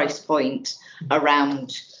around price point,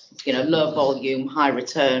 around, low volume, high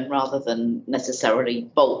return, rather than necessarily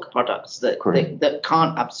bulk products that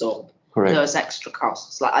can't absorb those extra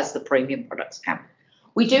costs, like as the premium products can.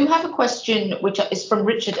 We do have a question which is from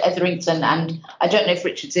Richard Etherington, and I don't know if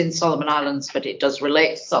Richard's in Solomon Islands, but it does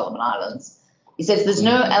relate to Solomon Islands. He says there's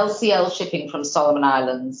no LCL shipping from Solomon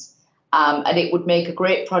Islands, and it would make a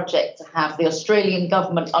great project to have the Australian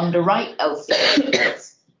government underwrite LCL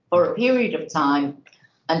shipments for a period of time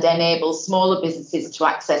and enable smaller businesses to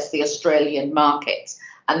access the Australian market.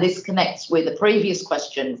 And this connects with a previous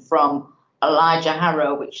question from Elijah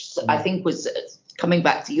Harrow, which I think was coming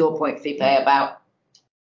back to your point, Fipe, about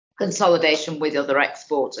consolidation with other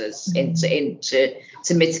exporters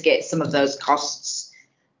to mitigate some of those cost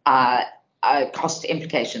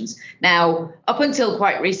implications. Now, up until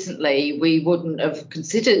quite recently, we wouldn't have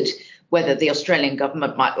considered whether the Australian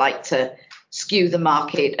government might like to skew the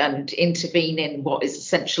market and intervene in what is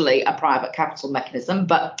essentially a private capital mechanism,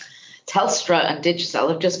 but Telstra and Digicel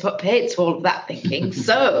have just put paid to all of that thinking.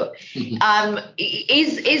 So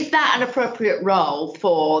is that an appropriate role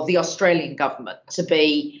for the Australian government to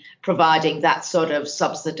be providing that sort of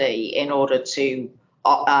subsidy in order to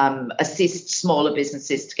assist smaller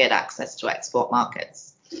businesses to get access to export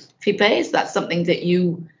markets? Fipe, is that something that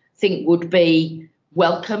you think would be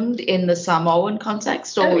welcomed in the Samoan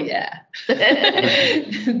context? Or? Oh, yeah.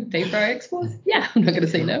 Pay for our exports? Yeah, I'm not going to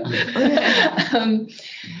say no.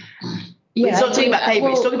 He's not talking about paper,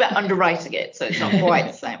 he's talking about underwriting it, so it's not quite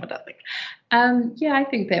the same, I don't think. I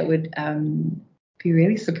think that would be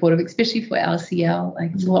really supportive, especially for LCL.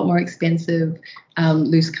 Like, it's a lot more expensive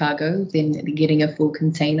loose cargo than getting a full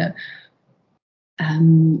container.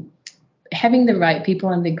 Having the right people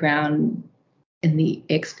on the ground in the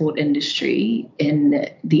export industry in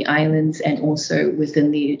the islands and also within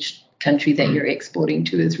the country that you're exporting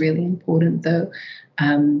to is really important, though.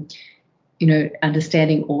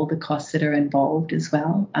 Understanding all the costs that are involved as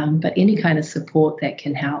well. But any kind of support that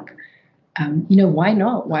can help, why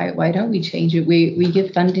not? Why don't we change it? We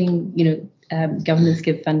give funding, governments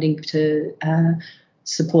give funding to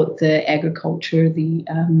support the agriculture, the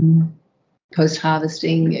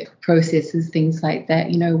post-harvesting processes, things like that.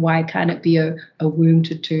 Why can't it be a womb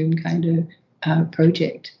to tomb kind of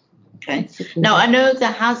project? Okay. Now, I know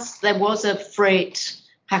there was a freight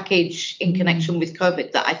package in connection with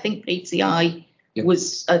COVID that I think PTI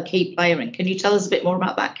was a key player in. Can you tell us a bit more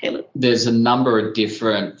about that, Caleb? There's a number of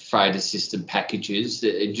different freight assisted packages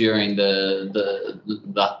during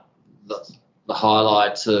the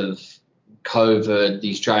highlights of COVID.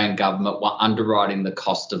 The Australian government were underwriting the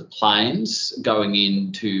cost of planes going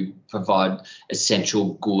in to provide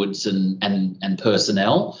essential goods and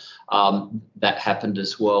personnel. That happened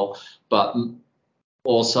as well. But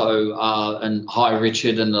also, and hi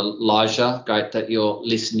Richard and Elijah, great that you're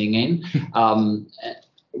listening in.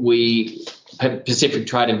 Pacific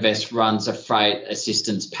Trade Invest runs a freight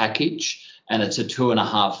assistance package, and it's a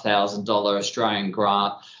 $2,500 Australian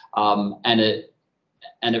grant, and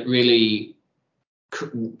it really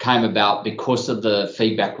came about because of the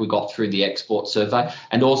feedback we got through the export survey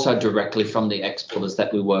and also directly from the exporters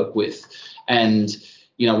that we work with. And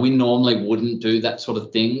we normally wouldn't do that sort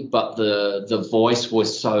of thing, but the voice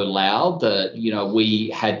was so loud that,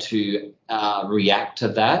 we had to react to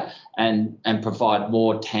that and provide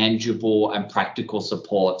more tangible and practical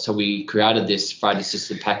support. So we created this freight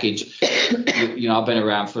assisted package. I've been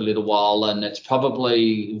around for a little while, and it's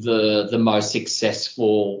probably the most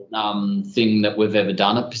successful thing that we've ever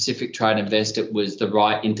done at Pacific Trade Invest. It was the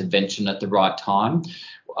right intervention at the right time.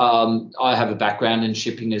 I have a background in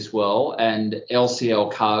shipping as well, and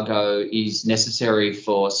LCL cargo is necessary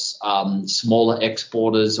for smaller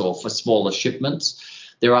exporters or for smaller shipments.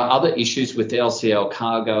 There are other issues with LCL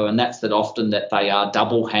cargo, and that's that often that they are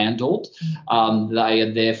double handled. They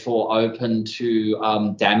are therefore open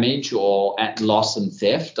to damage or at loss and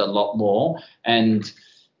theft a lot more. And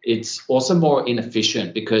it's also more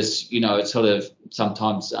inefficient because, it's sort of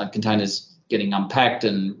sometimes containers getting unpacked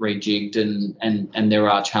and rejigged and there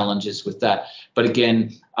are challenges with that. But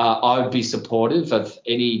again, I would be supportive of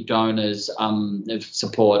any donors'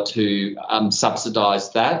 support to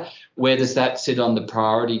subsidise that. Where does that sit on the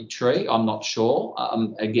priority tree? I'm not sure.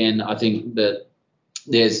 Again, I think that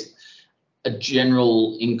there's a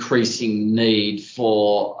general increasing need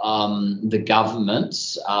for the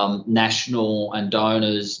governments, national and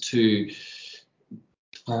donors to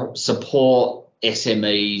support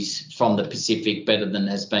SMEs from the Pacific better than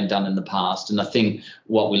has been done in the past. And I think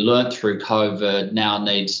what we learned through COVID now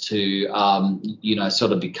needs to,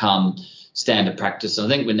 sort of become standard practice. And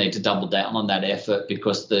I think we need to double down on that effort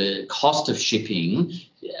because the cost of shipping,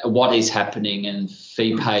 what is happening in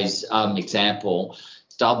FeePay's example,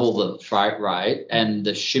 double the freight rate and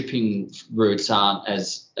the shipping routes aren't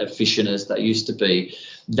as efficient as they used to be.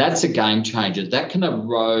 That's a game changer. That can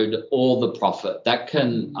erode all the profit. That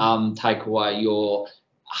can take away your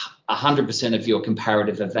 100% of your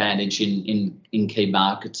comparative advantage in key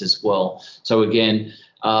markets as well. So again,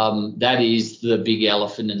 that is the big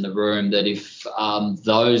elephant in the room, that if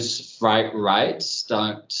those freight rates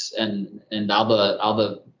don't and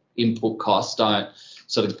other input costs don't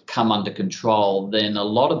sort of come under control, then a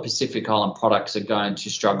lot of Pacific Island products are going to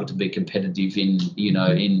struggle to be competitive in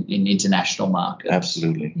international markets.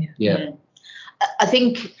 Absolutely. Yeah. I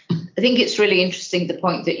think it's really interesting the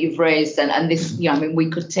point that you've raised, and this, we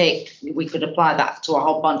could apply that to a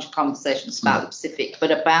whole bunch of conversations about the Pacific,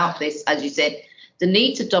 but about this, as you said, the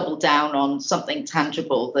need to double down on something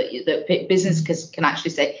tangible that business can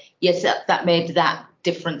actually say, yes, that made that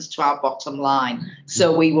difference to our bottom line.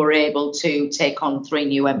 So we were able to take on 3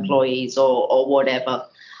 new employees or whatever,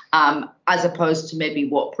 as opposed to maybe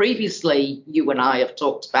what previously you and I have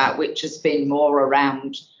talked about, which has been more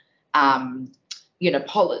around,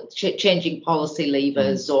 changing policy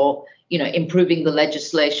levers or, improving the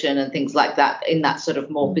legislation and things like that in that sort of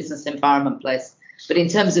more business environment place. But in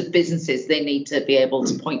terms of businesses, they need to be able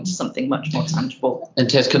to point to something much more tangible. And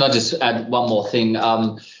Tess, can I just add one more thing?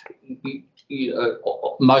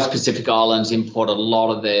 Most Pacific Islands import a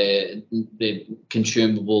lot of their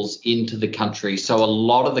consumables into the country. So a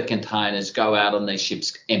lot of the containers go out on these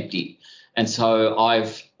ships empty. And so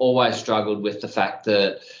I've always struggled with the fact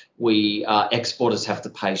that we exporters have to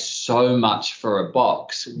pay so much for a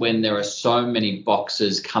box when there are so many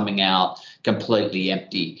boxes coming out completely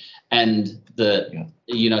empty. And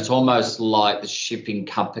it's almost like the shipping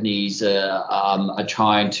companies are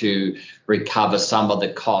trying to recover some of the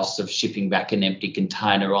costs of shipping back an empty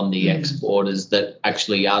container on the exporters that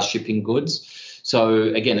actually are shipping goods. So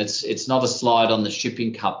again, it's not a slide on the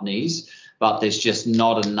shipping companies, but there's just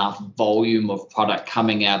not enough volume of product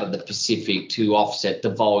coming out of the Pacific to offset the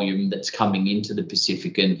volume that's coming into the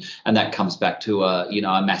Pacific, and that comes back to a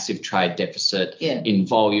massive trade deficit in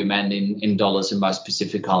volume and in dollars in most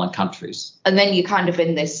Pacific Island countries. And then you're kind of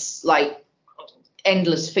in this like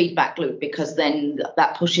endless feedback loop, because then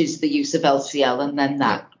that pushes the use of LCL, and then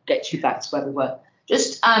that gets you back to where we were.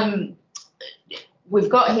 Just we've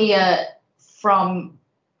got here from.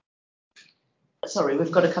 Sorry,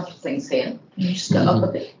 we've got a couple of things here. Can you just go up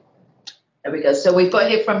a bit? There we go. So we've got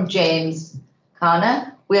here from James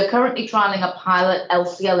Carner. We are currently trialling a pilot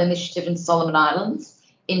LCL initiative in Solomon Islands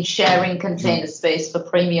in sharing container space for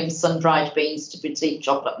premium sun-dried beans to boutique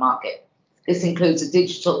chocolate market. This includes a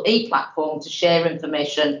digital e-platform to share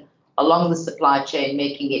information along the supply chain,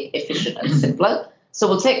 making it efficient and simpler. So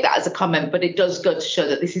we'll take that as a comment, but it does go to show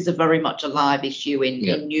that this is a very much a live issue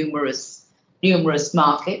in numerous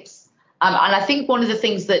markets. And I think one of the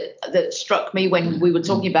things that struck me when we were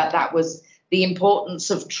talking about that was the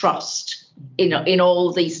importance of trust in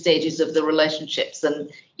all these stages of the relationships.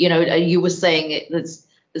 And, you were saying there's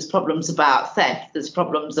problems about theft. There's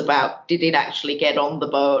problems about, did it actually get on the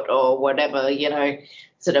boat or whatever, I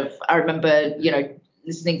remember,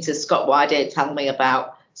 listening to Scott Wyday tell me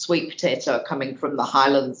about sweet potato coming from the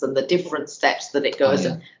Highlands and the different steps that it goes,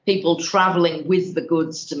 and people travelling with the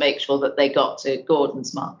goods to make sure that they got to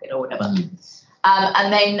Gordon's Market or whatever.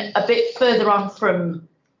 And then a bit further on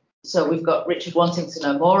so we've got Richard wanting to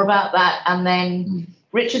know more about that. And then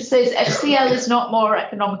Richard says, FCL is not more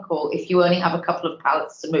economical if you only have a couple of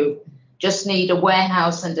pallets to move. Just need a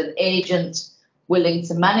warehouse and an agent willing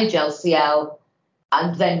to manage LCL,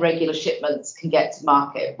 and then regular shipments can get to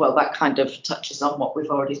market. Well, that kind of touches on what we've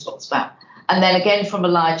already talked about. And then again from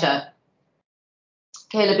Elijah,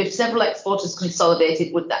 Caleb, if several exporters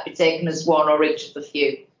consolidated, would that be taken as one or each of the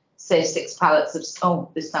few? Say 6 pallets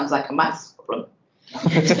of, this sounds like a maths problem.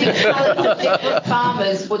 6 pallets of different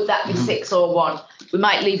farmers, would that be 6 or 1? We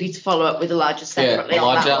might leave you to follow up with Elijah separately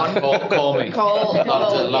on that one. Call me. Call,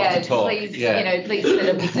 love to talk. Please, please fill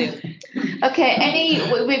up your Zoom. Okay, I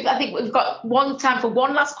think we've got time for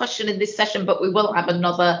one last question in this session, but we will have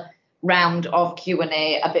another round of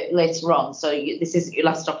Q&A a bit later on. So this is your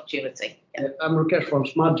last opportunity. Yeah. I'm Rakesh from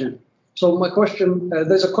SmartGen. So my question,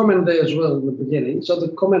 there's a comment there as well in the beginning. So the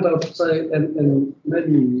comment I would say, and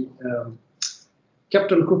maybe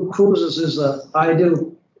Captain Cook Cruises is an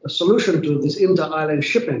ideal solution to this inter-island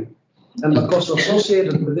shipping and the cost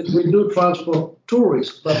associated with it. We do transport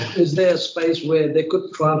tourists, but is there a space where they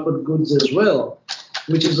could transport goods as well,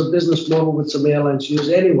 which is a business model which some airlines use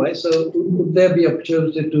anyway? So would there be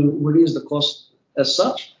opportunity to reduce the cost as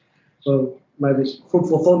such? So maybe it's food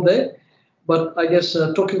for thought there. But I guess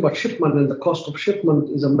talking about shipment and the cost of shipment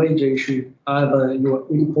is a major issue. Either you are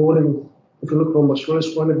importing, if you look from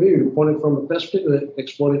Australia's point of view, you're importing from the Pacific,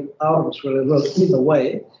 exporting out of Australia as well. Either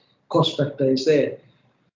way, cost factor is there.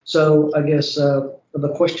 So I guess the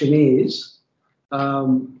question is,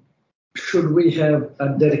 should we come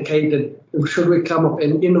up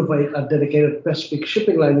and innovate a dedicated Pacific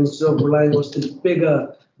shipping line instead of relying on these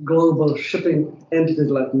bigger global shipping entities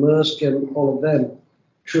like Maersk and all of them?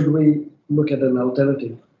 Should we look at an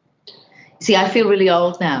alternative? See, I feel really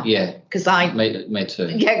old now. Yeah. Because me too.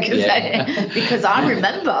 Yeah, because I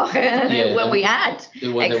remember when we had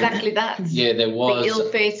exactly that. Yeah, there was the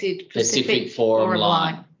ill-fated Pacific Forum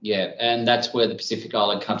line. Yeah, and that's where the Pacific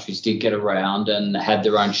Island countries did get around and had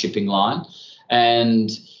their own shipping line. And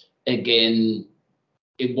again,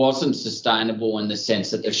 it wasn't sustainable in the sense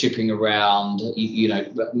that they're shipping around,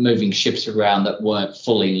 moving ships around that weren't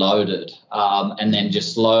fully loaded. And then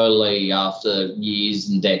just slowly after years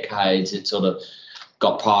and decades, it sort of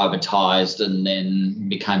got privatised and then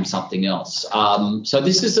became something else. So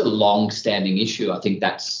this is a long-standing issue. I think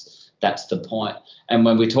that's the point. And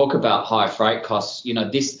when we talk about high freight costs,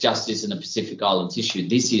 this just isn't a Pacific Islands issue.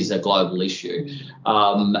 This is a global issue.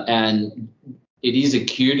 And it is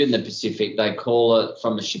acute in the Pacific. They call it,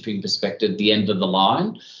 from a shipping perspective, the end of the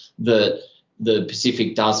line, that the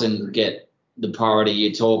Pacific doesn't get the priority.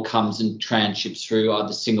 It all comes and tranships through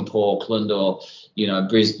either Singapore, Auckland, or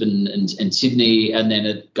Brisbane and Sydney, and then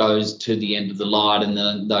it goes to the end of the line, and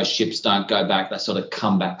then those ships don't go back. They sort of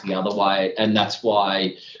come back the other way, and that's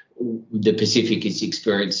why the Pacific is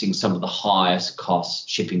experiencing some of the highest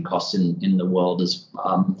shipping costs in the world.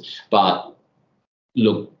 But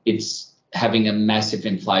look, it's having a massive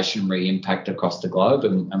inflationary impact across the globe,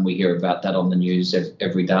 and we hear about that on the news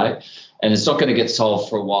every day. And it's not going to get solved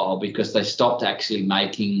for a while because they stopped actually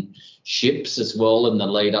making ships as well in the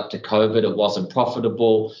lead up to COVID. It wasn't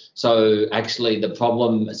profitable. So actually the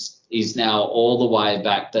problem is now all the way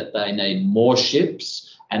back that they need more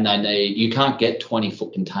ships, and you can't get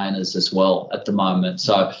 20-foot containers as well at the moment.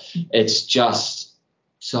 So it's just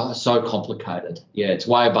so complicated. Yeah, it's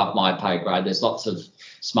way above my pay grade. There's lots of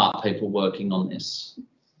smart people working on this.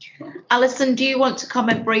 Alison, do you want to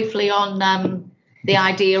comment briefly on the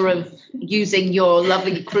idea of using your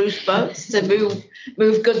lovely cruise boats to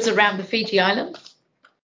move goods around the Fiji Islands?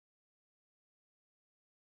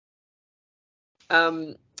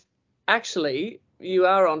 Actually, you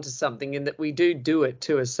are onto something in that we do it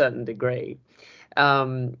to a certain degree.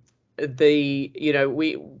 We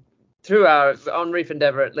through our on Reef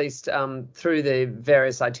Endeavour, at least through the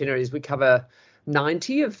various itineraries, we cover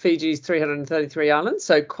 90 of Fiji's 333 islands.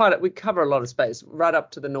 So we cover a lot of space, right up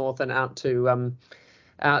to the north and out to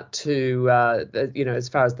as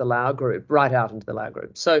far as the Lau group, right out into the Lau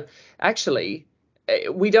group. So actually,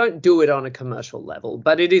 we don't do it on a commercial level,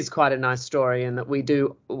 but it is quite a nice story in that we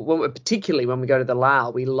do, particularly when we go to the Lau,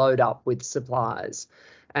 we load up with supplies.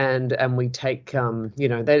 And we take, they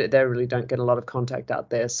really don't get a lot of contact out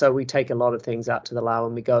there. So we take a lot of things out to the Lau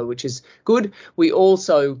when we go, which is good. We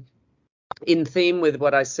also, in theme with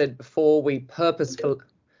what I said before, we purposefully,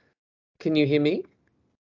 can you hear me?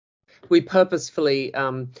 We purposefully,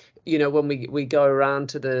 when we go around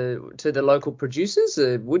to the local producers,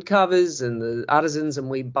 the wood carvers and the artisans, and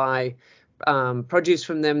we buy produce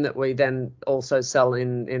from them that we then also sell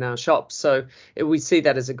in our shops. So we see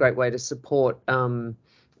that as a great way to support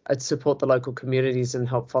the local communities and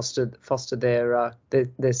help foster their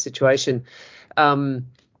situation.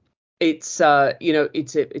 It's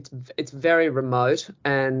very remote,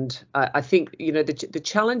 and I think the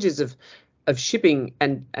challenges of shipping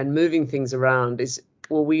and moving things around is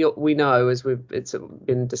well, we know, as it's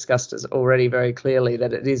been discussed as already very clearly,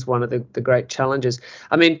 that it is one of the great challenges.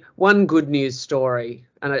 I mean, one good news story,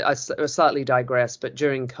 and I slightly digress, but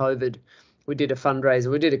during COVID, we did a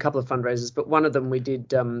fundraiser. We did a couple of fundraisers, but one of them we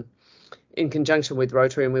did in conjunction with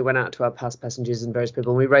Rotary, and we went out to our past passengers and various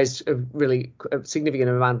people, and we raised a significant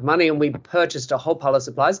amount of money, and we purchased a whole pile of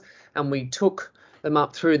supplies, and we took them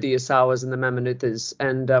up through the Asawas and the Mamanuthas,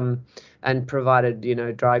 and provided,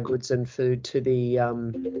 dry goods and food to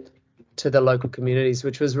the local communities,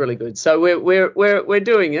 which was really good. So we're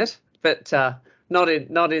doing it, but not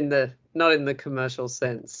in the commercial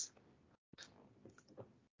sense.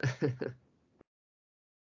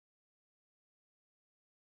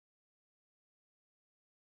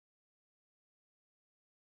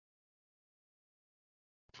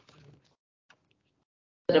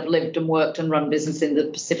 That have lived and worked and run business in the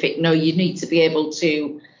Pacific know you need to be able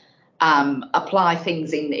to apply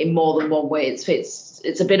things in more than one way.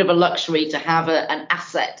 It's a bit of a luxury to have an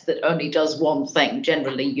asset that only does one thing.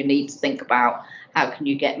 Generally, you need to think about how can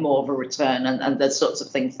you get more of a return, and the sorts of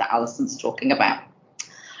things that Alison's talking about.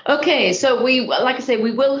 Okay, so like I say,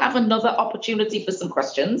 we will have another opportunity for some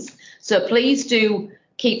questions. So please do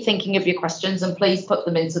keep thinking of your questions, and please put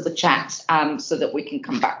them into the chat so that we can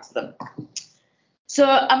come back to them. So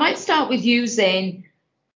I might start with you, Zane.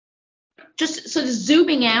 Just sort of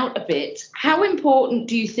zooming out a bit, how important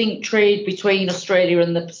do you think trade between Australia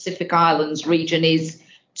and the Pacific Islands region is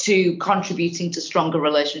to contributing to stronger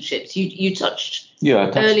relationships? You touched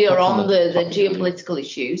earlier on the geopolitical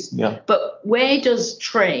issues, but where does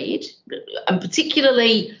trade, and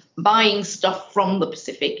particularly buying stuff from the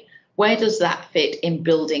Pacific, where does that fit in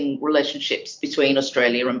building relationships between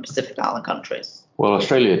Australia and Pacific Island countries? Well,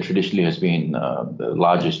 Australia traditionally has been the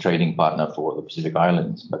largest trading partner for the Pacific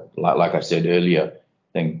Islands. But like I said earlier,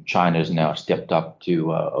 I think China has now stepped up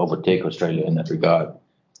to overtake Australia in that regard.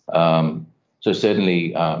 So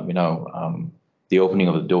certainly, the opening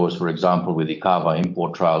of the doors, for example, with the Kava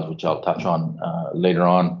import trials, which I'll touch on later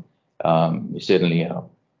on, is certainly a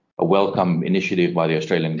welcome initiative by the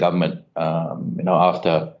Australian government,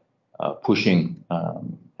 after pushing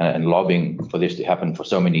and lobbying for this to happen for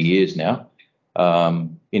so many years now.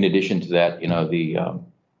 In addition to that,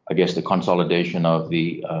 the consolidation of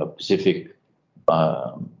the Pacific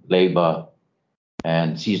labor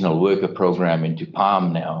and seasonal worker program into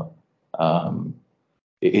PALM now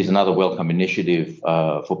is another welcome initiative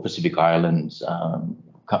for Pacific Islands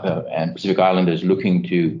and Pacific Islanders looking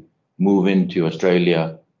to move into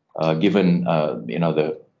Australia, given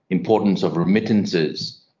the importance of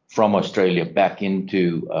remittances from Australia back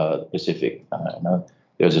into the Pacific.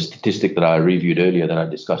 There's a statistic that I reviewed earlier that I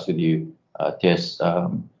discussed with you, Tess.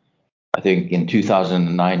 I think in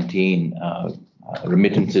 2019,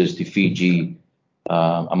 remittances to Fiji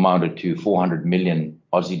amounted to 400 million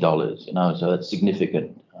Aussie dollars. So that's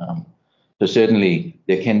significant. So certainly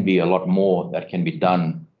there can be a lot more that can be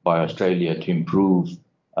done by Australia to improve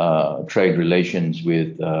trade relations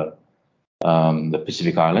with the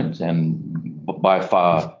Pacific Islands, and by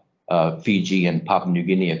far Fiji and Papua New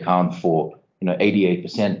Guinea account for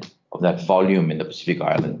 88% of that volume in the Pacific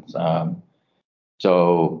Islands.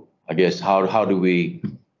 So I guess how do we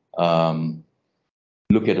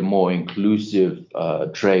look at a more inclusive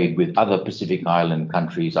trade with other Pacific Island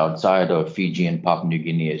countries outside of Fiji and Papua New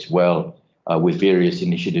Guinea as well, with various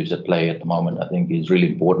initiatives at play at the moment, I think is really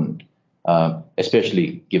important,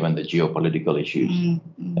 especially given the geopolitical issues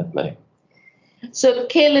at play. So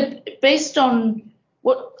Caleb, based on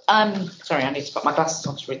what, sorry, I need to put my glasses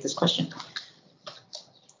on to read this question.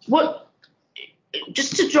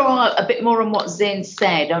 Just to draw a bit more on what Zane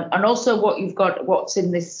said, and also what's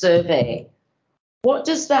in this survey, what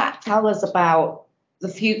does that tell us about the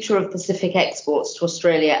future of Pacific exports to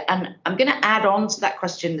Australia? And I'm going to add on to that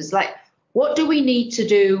question is what do we need to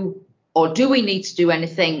do, or do we need to do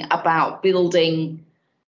anything about building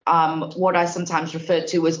what I sometimes refer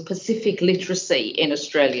to as Pacific literacy in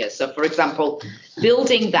Australia? So, for example,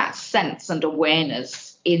 building that sense and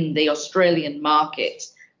awareness in the Australian market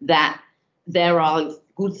that there are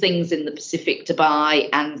good things in the Pacific to buy,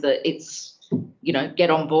 and that it's, get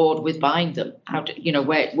on board with buying them.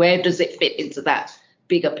 Where does it fit into that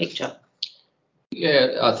bigger picture?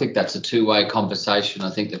 Yeah, I think that's a two-way conversation. I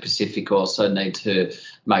think the Pacific also need to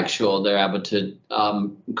make sure they're able to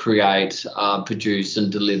create, produce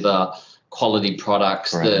and deliver quality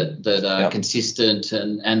products that are consistent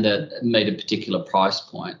and that meet a particular price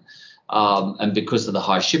point. And because of the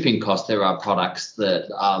high shipping costs, there are products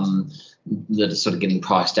that are sort of getting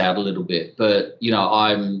priced out a little bit. But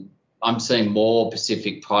I'm seeing more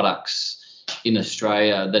Pacific products in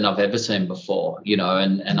Australia than I've ever seen before,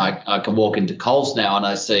 and I can walk into Coles now and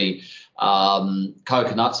I see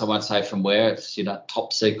coconuts. I won't say from where, it's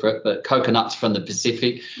top secret, but coconuts from the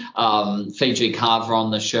Pacific, Fiji Kava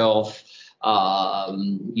on the shelf,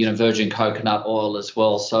 virgin coconut oil as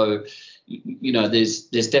well. So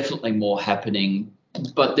there's definitely more happening,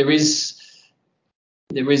 but there is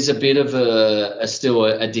a bit of still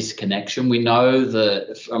a disconnection. We know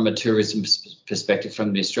that from a tourism perspective,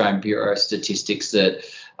 from the Australian Bureau of Statistics, that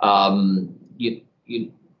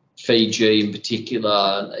Fiji in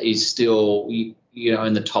particular is still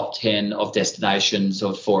in the top 10 of destinations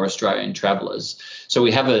for Australian travellers. So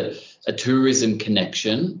we have a tourism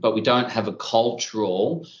connection, but we don't have a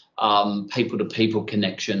cultural people-to-people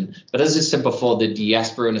connection. But as I said before, the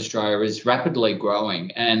diaspora in Australia is rapidly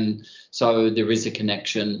growing, and so there is a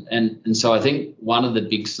connection. And so I think one of the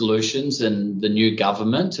big solutions, and the new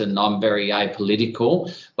government, and I'm very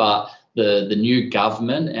apolitical, but the new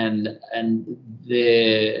government and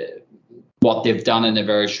what they've done in a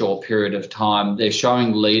very short period of time, they're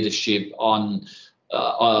showing leadership on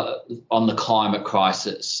the climate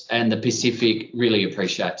crisis, and the Pacific really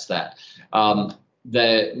appreciates that.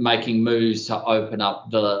 They're making moves to open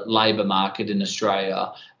up the labour market in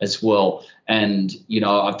Australia as well. And,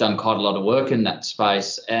 I've done quite a lot of work in that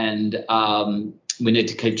space, and we need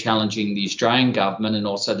to keep challenging the Australian government and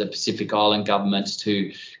also the Pacific Island governments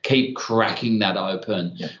to keep cracking that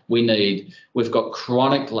open. Yeah. We've got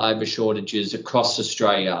chronic labour shortages across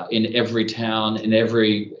Australia, in every town, in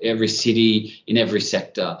every city, in every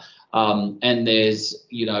sector. And there's,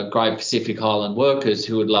 great Pacific Island workers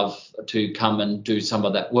who would love to come and do some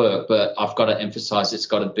of that work. But I've got to emphasise, it's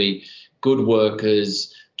got to be good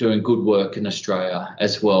workers doing good work in Australia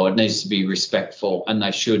as well. It needs to be respectful, and they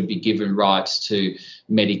should be given rights to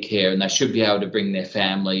Medicare, and they should be able to bring their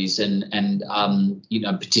families and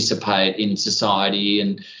participate in society.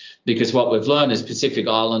 And because what we've learned is Pacific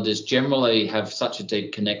Islanders generally have such a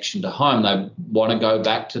deep connection to home, they want to go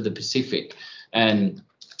back to the Pacific, and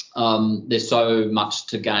there's so much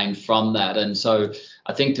to gain from that. And so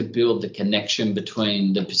I think to build the connection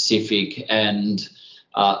between the Pacific and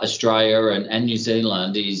Australia and New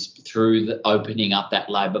Zealand is through the opening up that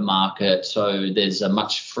labour market, so there's a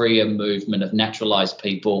much freer movement of naturalised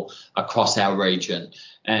people across our region.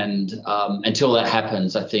 And until that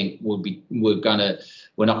happens, I think we're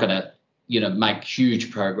not going to make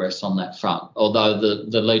huge progress on that front. Although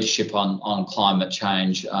the leadership on climate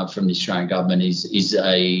change from the Australian government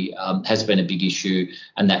has been a big issue,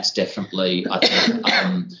 and that's definitely, I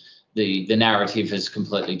think, the narrative has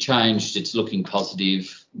completely changed. It's looking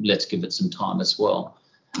positive. Let's give it some time as well.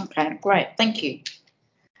 Okay, great. Thank you.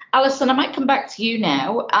 Alison, I might come back to you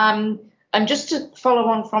now. And just to follow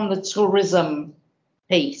on from the tourism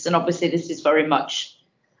piece, and obviously this is very much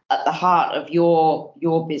at the heart of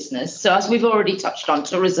your business. So as we've already touched on,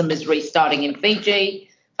 tourism is restarting in Fiji,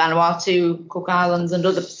 Vanuatu, Cook Islands, and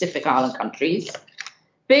other Pacific Island countries.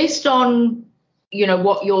 Based on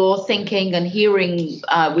what you're thinking and hearing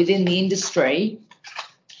within the industry,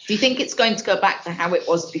 do you think it's going to go back to how it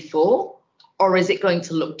was before, or is it going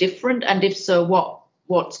to look different? And if so,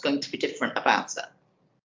 what's going to be different about it?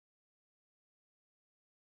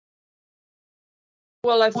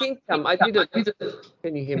 Well, I think I did.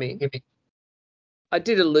 Can you hear me? I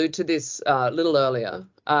did allude to this a little earlier.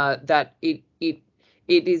 That it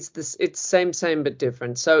is this. It's same but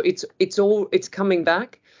different. So it's coming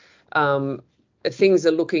back. Things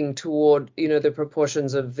are looking toward the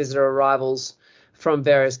proportions of visitor arrivals from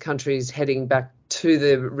various countries heading back to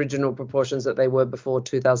the original proportions that they were before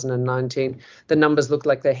 2019. The numbers look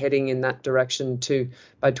like they're heading in that direction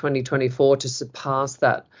by 2024 to surpass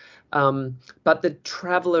that. But the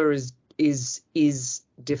traveller is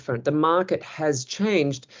different. The market has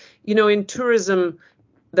changed. In tourism,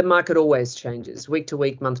 the market always changes week to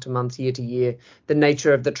week, month to month, year to year. The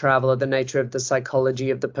nature of the traveller, the nature of the psychology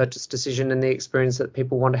of the purchase decision, and the experience that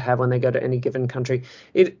people want to have when they go to any given country,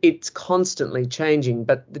 it's constantly changing.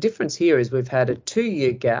 But the difference here is we've had a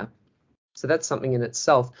 2-year gap. So that's something in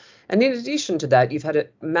itself. And in addition to that, you've had a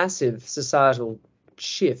massive societal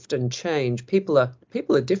shift and change. People are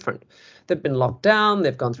different. They've been locked down,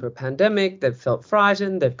 they've gone through a pandemic, they've felt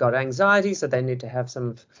frightened, they've got anxiety, so they need to have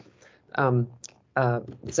some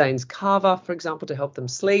Zane's Kava, for example, to help them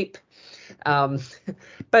sleep.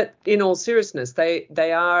 But in all seriousness, they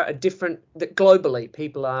are globally,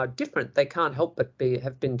 people are different. They can't help but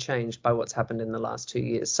have been changed by what's happened in the last 2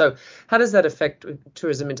 years. So how does that affect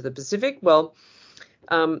tourism into the Pacific? Well,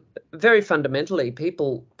 very fundamentally,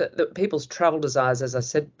 people's travel desires, as I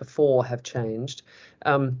said before, have changed.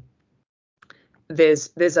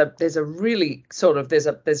 there's a really sort of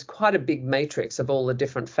there's quite a big matrix of all the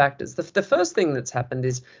different factors. The first thing that's happened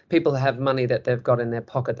is people have money that they've got in their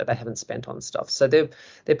pocket that they haven't spent on stuff. So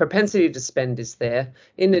their propensity to spend is there.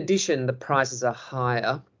 In addition, the prices are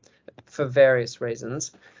higher for various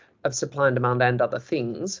reasons of supply and demand and other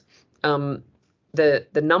things. The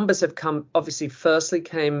numbers have come, obviously, firstly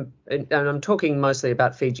came, and I'm talking mostly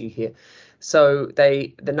about Fiji here. So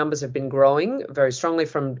the numbers have been growing very strongly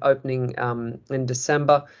from opening in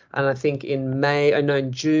December, and I think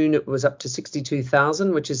in June it was up to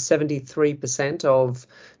 62,000, which is 73% of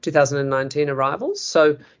 2019 arrivals.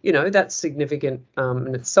 So that's significant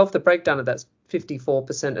in itself. The breakdown of that's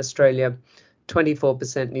 54% Australia,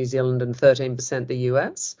 24% New Zealand, and 13% the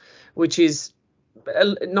US, which is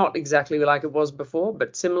not exactly like it was before,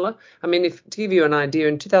 but similar. I mean, to give you an idea,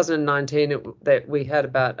 in 2019, we had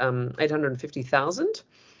about 850,000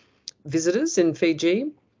 visitors in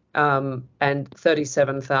Fiji and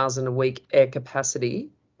 37,000 a week air capacity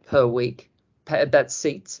per week. That's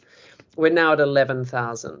seats. We're now at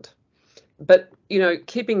 11,000. But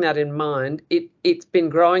keeping that in mind, it's been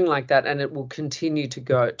growing like that, and it will continue to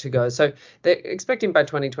go. So they're expecting by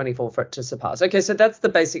 2024 for it to surpass. Okay, so that's the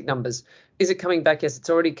basic numbers. Is it coming back? Yes, it's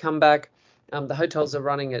already come back. The hotels are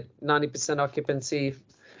running at 90% occupancy,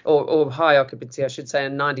 or high occupancy, I should say,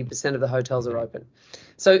 and 90% of the hotels are open.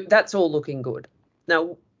 So that's all looking good.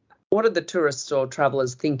 Now, what are the tourists or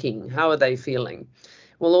travelers thinking? How are they feeling?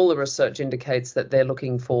 Well, all the research indicates that they're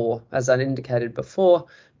looking for, as I indicated before,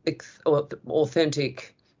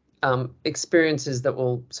 authentic experiences that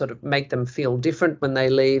will sort of make them feel different when they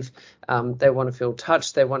leave. They want to feel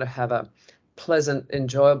touched. They want to have a pleasant,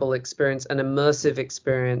 enjoyable experience, an immersive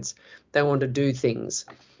experience. They want to do things.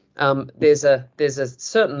 There's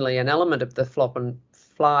certainly an element of the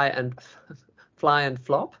fly and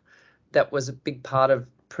flop that was a big part of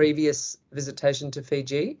previous visitation to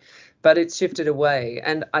Fiji, but it's shifted away.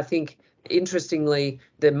 And I think, interestingly,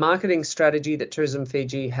 the marketing strategy that Tourism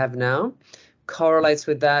Fiji have now correlates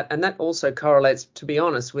with that, and that also correlates, to be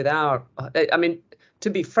honest, with to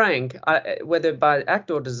be frank, whether by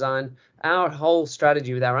act or design, our whole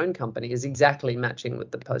strategy with our own company is exactly matching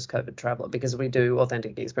with the post-COVID traveller, because we do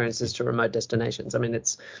authentic experiences to remote destinations. I mean,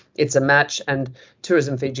 it's a match, and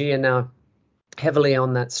Tourism Fiji are now heavily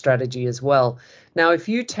on that strategy as well. Now, if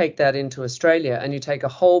you take that into Australia and you take a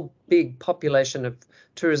whole big population of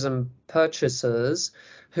tourism purchasers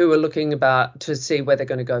who are looking to see where they're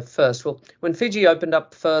going to go first. Well, when Fiji opened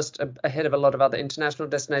up first ahead of a lot of other international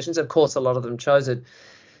destinations, of course, a lot of them chose it.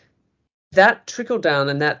 That trickle down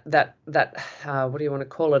and that what do you want to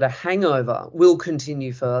call it, a hangover, will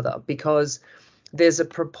continue further, because there's a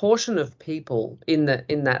proportion of people in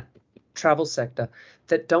that travel sector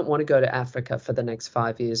that don't want to go to Africa for the next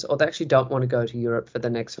 5 years, or they actually don't want to go to Europe for the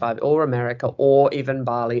next 5, or America, or even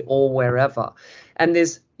Bali, or wherever. And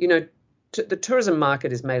there's, the tourism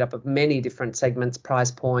market is made up of many different segments,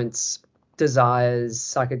 price points, desires,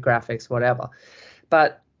 psychographics, whatever.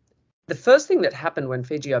 But the first thing that happened when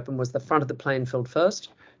Fiji opened was the front of the plane filled first,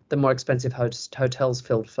 the more expensive hotels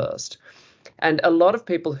filled first. And a lot of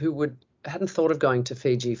people who hadn't thought of going to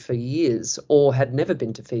Fiji for years, or had never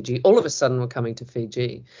been to Fiji, all of a sudden were coming to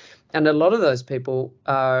Fiji. And a lot of those people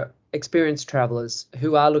are experienced travelers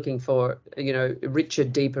who are looking for, richer,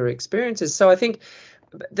 deeper experiences. So I think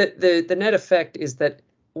the net effect is that,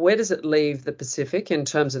 where does it leave the Pacific in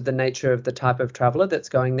terms of the nature of the type of traveller that's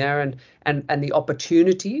going there, and the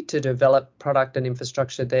opportunity to develop product and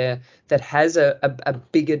infrastructure there that has a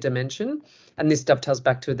bigger dimension? And this dovetails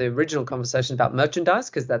back to the original conversation about merchandise,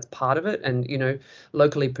 because that's part of it, and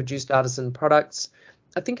locally produced artisan products.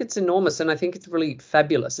 I think it's enormous, and I think it's really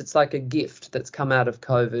fabulous. It's like a gift that's come out of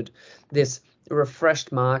COVID, this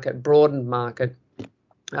refreshed market, broadened market,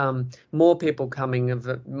 more people coming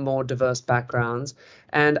of more diverse backgrounds.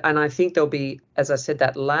 And I think there'll be, as I said,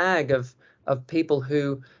 that lag of people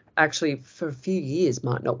who actually for a few years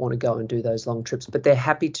might not want to go and do those long trips, but they're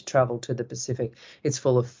happy to travel to the Pacific. It's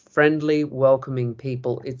full of friendly, welcoming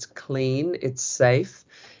people. It's clean. It's safe.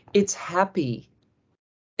 It's happy.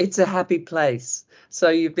 It's a happy place. So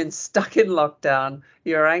you've been stuck in lockdown.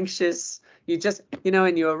 You're anxious. You just,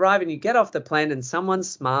 and you arrive and you get off the plane and someone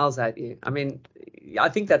smiles at you. I mean, I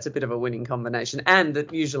think that's a bit of a winning combination, and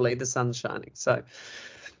that usually the sun's shining. So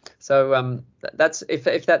that's,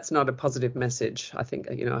 if that's not a positive message, I think,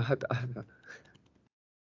 I hope.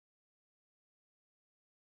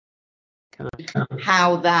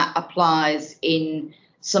 How that applies in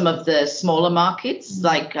some of the smaller markets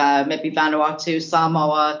like maybe Vanuatu,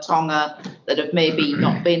 Samoa, Tonga, that have maybe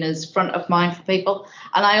not been as front of mind for people.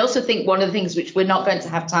 And I also think one of the things which we're not going to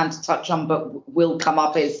have time to touch on but will come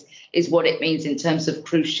up is what it means in terms of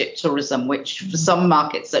cruise ship tourism, which for some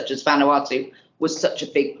markets such as Vanuatu was such a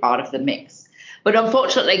big part of the mix. But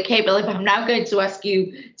unfortunately, Cable, if I'm now going to ask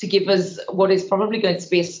you to give us what is probably going to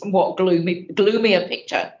be a somewhat gloomier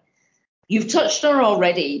picture. You've touched on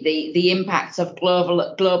already the impact of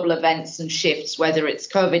global events and shifts, whether it's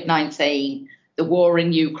COVID-19, the war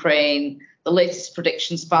in Ukraine, the latest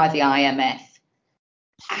predictions by the IMF.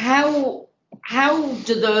 How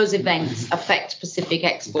do those events affect Pacific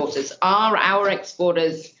exporters? Are our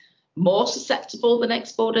exporters more susceptible than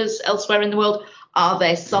exporters elsewhere in the world? Are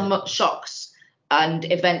there some shocks and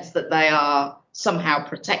events that they are somehow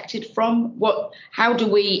protected from? How do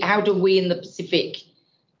we in the Pacific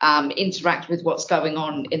interact with what's going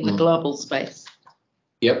on in the global space?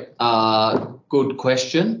 Yep. Good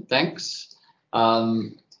question. Thanks.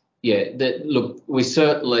 Look, we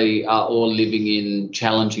certainly are all living in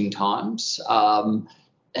challenging times.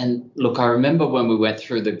 And look, I remember when we went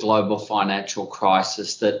through the global financial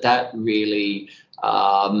crisis that really,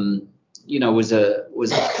 was a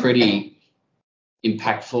pretty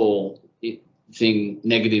impactful thing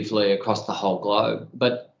negatively across the whole globe.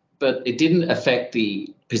 But it didn't affect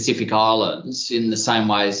the Pacific Islands in the same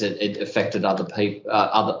way as it affected other people,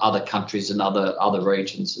 other countries and other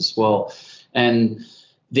regions as well. And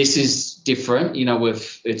this is different,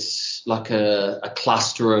 it's like a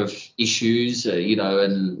cluster of issues,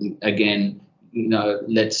 and again, I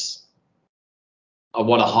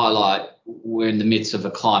want to highlight we're in the midst of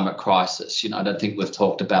a climate crisis. I don't think we've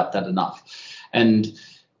talked about that enough. And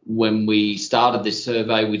when we started this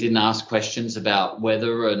survey, we didn't ask questions about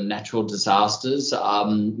weather and natural disasters.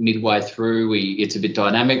 Midway through, it's a bit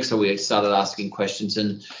dynamic, so we started asking questions.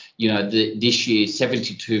 And, this year,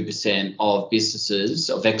 72% of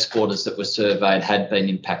businesses, of exporters that were surveyed had been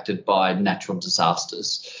impacted by natural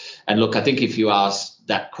disasters. And look, I think if you ask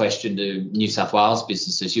that question to New South Wales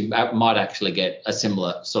businesses, you might actually get a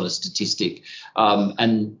similar sort of statistic.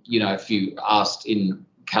 And, if you asked in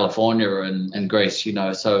California and Greece,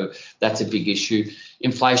 so that's a big issue.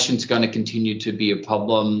 Inflation's going to continue to be a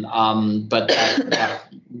problem, but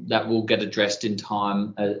that will get addressed in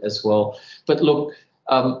time as well. But look,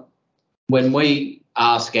 when we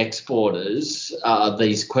ask exporters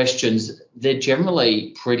these questions, they're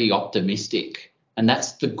generally pretty optimistic. And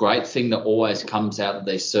that's the great thing that always comes out of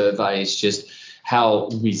these surveys, just how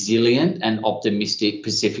resilient and optimistic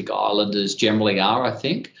Pacific Islanders generally are, I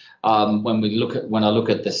think. When I look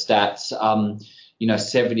at the stats,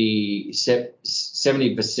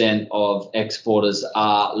 70% of exporters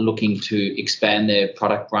are looking to expand their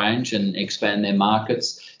product range and expand their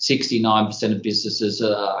markets. 69% of businesses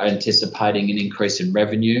are anticipating an increase in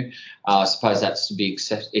revenue. I suppose that's to be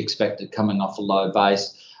expected coming off a low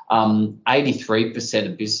base. 83%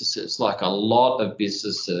 of businesses, like a lot of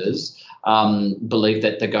businesses, believe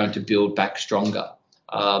that they're going to build back stronger.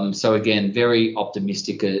 So again, very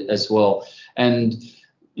optimistic as well. And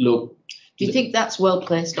look, do you think that's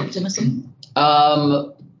well-placed optimism?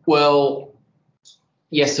 Well,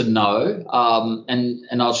 yes and no.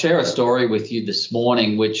 And I'll share a story with you this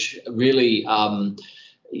morning, which really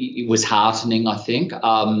it was heartening, I think.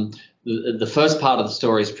 The first part of the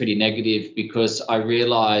story is pretty negative because I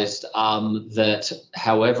realised that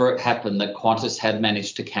however it happened, that Qantas had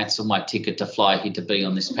managed to cancel my ticket to fly here to be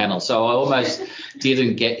on this panel. So I almost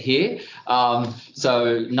didn't get here.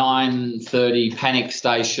 So 9:30 panic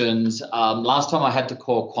stations. Last time I had to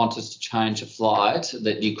call Qantas to change a flight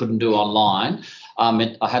that you couldn't do online.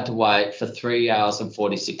 I had to wait for 3 hours and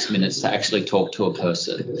 46 minutes to actually talk to a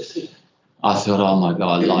person. I thought, oh my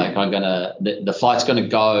God, like the flight's going to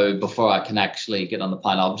go before I can actually get on the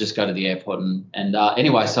plane. I'll just go to the airport. And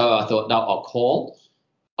anyway, so I thought, no, I'll call.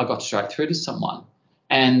 I got straight through to someone.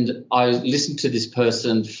 And I listened to this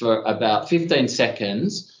person for about 15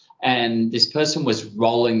 seconds and this person was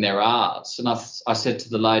rolling their R's. And I said to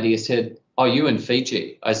the lady, I said, oh, you in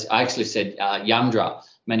Fiji? I actually said Yandra,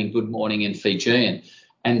 meaning good morning in Fijian.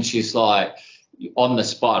 And she's like, on the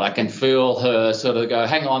spot, I can feel her sort of go,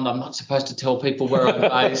 hang on, I'm not supposed to tell people where I'm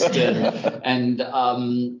based. And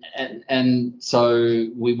so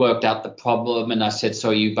we worked out the problem and I said, so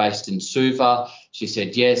are you based in Suva? She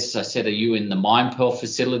said, yes. I said, are you in the Mine Pearl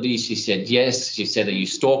facility? She said, yes. She said, are you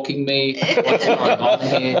stalking me? What's going on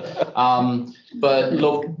here? But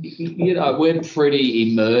look, we're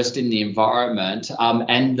pretty immersed in the environment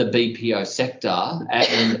and the BPO sector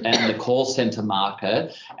and the call centre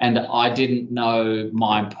market. And I didn't know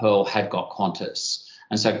Mine Pearl had got Qantas.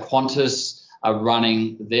 And so Qantas are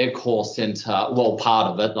running their call center, well, part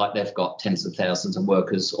of it, like they've got tens of thousands of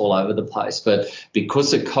workers all over the place. But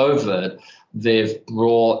because of COVID, they've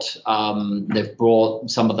brought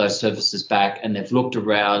some of those services back, and they've looked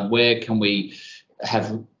around where can we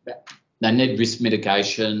have. They need risk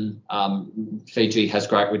mitigation. Fiji has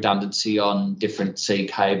great redundancy on different sea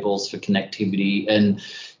cables for connectivity, and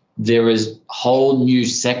there is whole new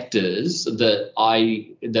sectors that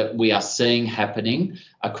we are seeing happening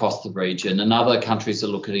across the region, and other countries are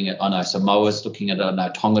looking at. I know Samoa's looking at it. I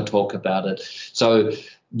know Tonga talk about it. So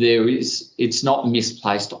it's not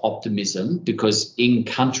misplaced optimism, because in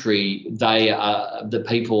country the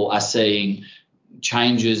people are seeing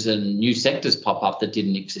changes and new sectors pop up that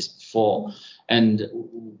didn't exist before. And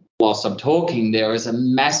whilst I'm talking, there is a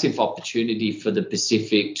massive opportunity for the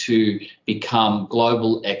Pacific to become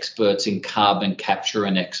global experts in carbon capture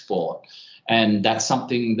and export. And that's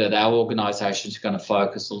something that our organisation is going to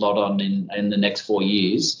focus a lot on in the next 4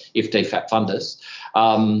 years, if DFAT fund us.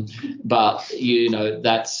 But,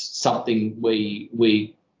 that's something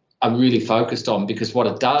we are really focused on, because what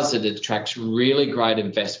it does, it attracts really great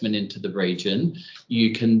investment into the region.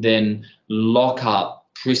 You can then lock up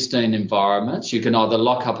pristine environments. You can either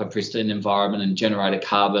lock up a pristine environment and generate a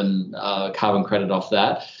carbon credit off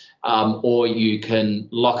that, or you can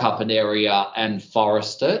lock up an area and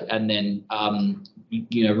forest it, and then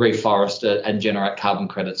reforest it and generate carbon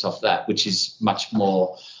credits off that, which is much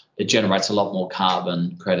more. It generates a lot more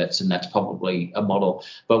carbon credits, and that's probably a model.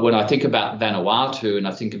 But when I think about Vanuatu, and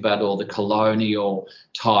I think about all the colonial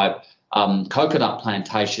type coconut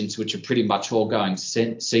plantations, which are pretty much all going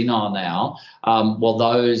senile now,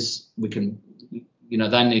 those we can,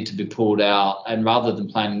 they need to be pulled out, and rather than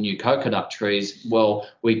planting new coconut trees,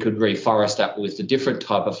 we could reforest that with a different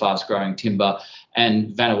type of fast-growing timber,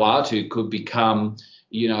 and Vanuatu could become,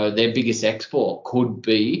 their biggest export could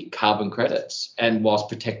be carbon credits, and whilst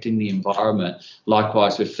protecting the environment.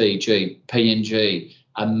 Likewise with Fiji, PNG,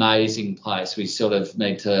 amazing place. We sort of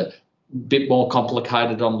need to bit more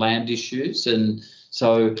complicated on land issues, and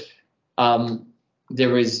so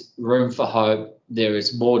there is room for hope. There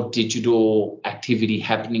is more digital activity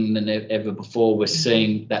happening than ever before. We're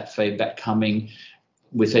seeing that feedback coming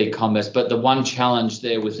with e-commerce, but the one challenge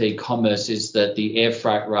there with e-commerce is that the air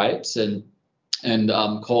freight rates and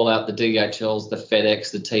call out the DHLs, the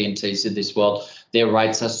FedEx, the TNTs of this world, their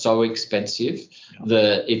rates are so expensive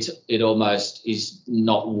that it almost is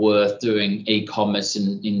not worth doing e-commerce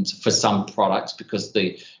for some products, because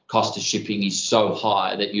the cost of shipping is so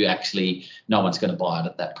high that no one's going to buy it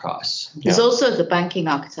at that price. There's also the banking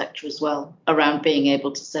architecture as well around being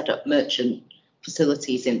able to set up merchant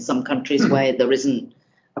facilities in some countries where there isn't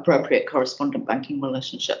appropriate correspondent banking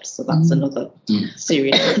relationships. So that's another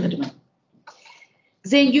serious impediment.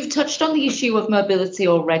 Zane, you've touched on the issue of mobility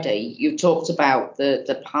already. You've talked about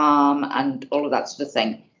the palm and all of that sort of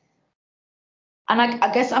thing. And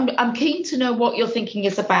I guess I'm keen to know what your thinking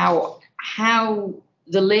is about how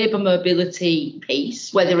the labour mobility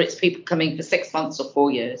piece, whether it's people coming for 6 months or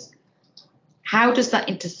 4 years, how does that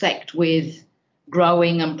intersect with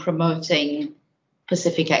growing and promoting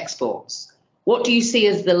Pacific exports? What do you see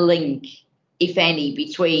as the link, if any,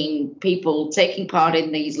 between people taking part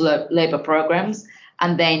in these labour programmes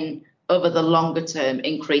and then over the longer term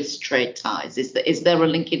increased trade ties? Is there a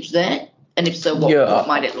linkage there? And if so, what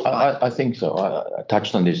might it look like? I think so. I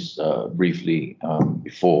touched on this briefly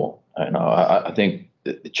before. I think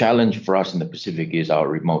the challenge for us in the Pacific is our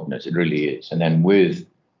remoteness. It really is. And then with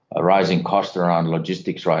a rising cost around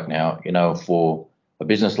logistics right now, for a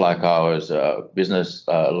business like ours, a business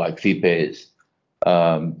like FIPES,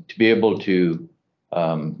 to be able to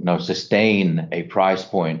sustain a price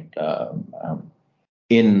point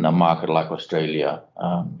in a market like Australia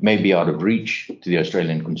may be out of reach to the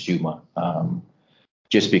Australian consumer,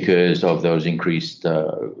 just because of those increased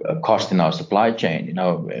costs in our supply chain.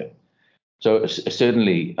 So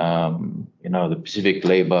certainly, the Pacific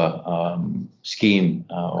Labour scheme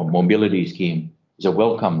or mobility scheme is a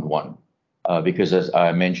welcomed one, because as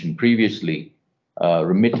I mentioned previously,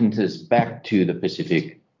 remittances back to the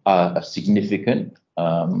Pacific are a significant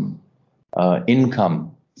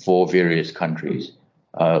income for various countries.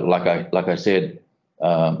 Like I said,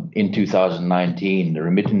 in 2019, the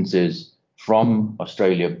remittances from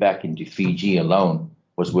Australia back into Fiji alone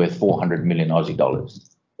was worth 400 million Aussie dollars.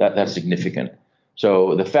 That's significant.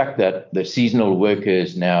 So the fact that the seasonal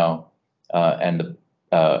workers now and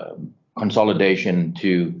the consolidation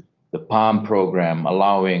to the PALM program,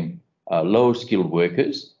 allowing low-skilled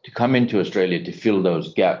workers to come into Australia to fill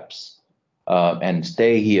those gaps and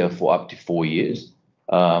stay here for up to 4 years,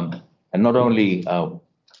 and not only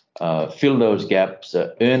fill those gaps,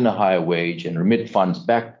 earn a higher wage, and remit funds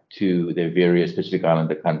back to their various Pacific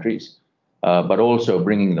Islander countries, but also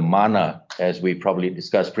bringing the mana, as we probably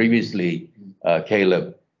discussed previously,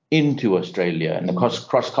 Caleb, into Australia, and the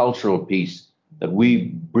cross-cultural piece that we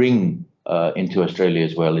bring into Australia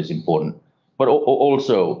as well is important. But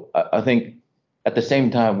also, I think at the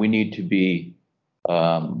same time, we need to be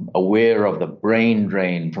aware of the brain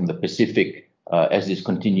drain from the Pacific as this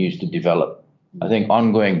continues to develop. I think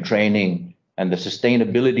ongoing training and the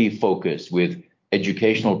sustainability focus with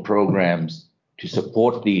educational programs to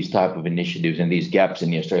support these type of initiatives and these gaps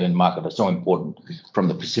in the Australian market are so important from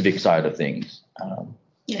the Pacific side of things.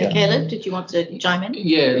 Caleb, did you want to chime in?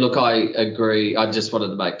 Yeah, look, I agree. I just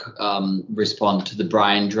wanted to respond to the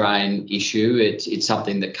brain drain issue. It's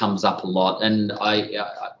something that comes up a lot, and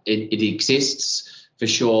it exists for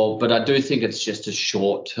sure. But I do think it's just a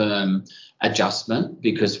short-term adjustment,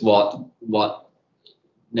 because what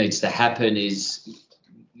needs to happen is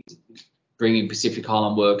bringing Pacific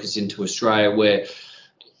Island workers into Australia, where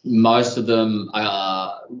most of them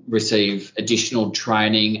receive additional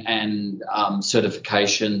training and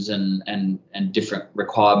certifications and different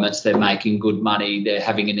requirements. They're making good money. They're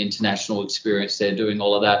having an international experience. They're doing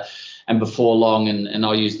all of that. And before long, and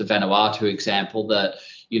I'll use the Vanuatu example, that,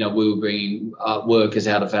 we were bringing workers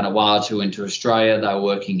out of Vanuatu into Australia. They were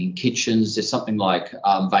working in kitchens. There's something like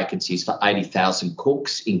vacancies for 80,000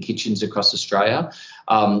 cooks in kitchens across Australia.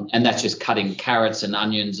 And that's just cutting carrots and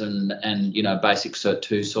onions and basic Cert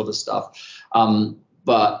 2 sort of stuff.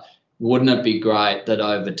 But wouldn't it be great that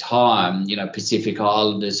over time, Pacific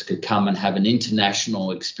Islanders could come and have an international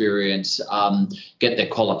experience, get their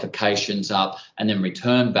qualifications up, and then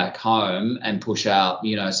return back home and push out,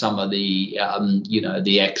 some of the,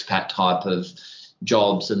 the expat type of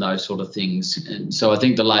jobs and those sort of things. And so I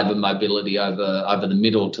think the labour mobility over the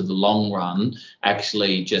middle to the long run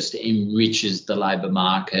actually just enriches the labour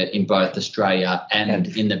market in both Australia and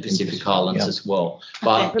in the Pacific Islands as well.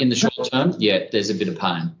 But in the short term, there's a bit of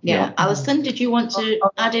pain. Yeah. Alison, did you want to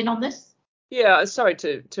add in on this? Yeah, sorry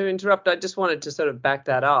to interrupt. I just wanted to sort of back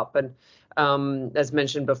that up. And as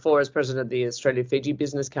mentioned before, as president of the Australia-Fiji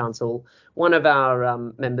Business Council, one of our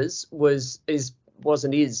members is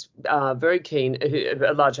very keen,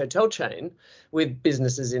 a large hotel chain with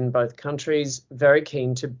businesses in both countries, very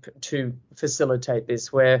keen to facilitate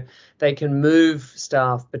this, where they can move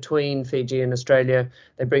staff between Fiji and Australia.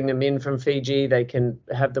 They bring them in from Fiji, they can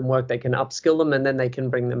have them work, they can upskill them, and then they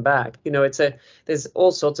can bring them back. There's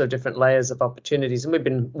all sorts of different layers of opportunities, and we've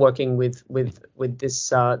been working with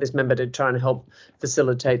this member to try and help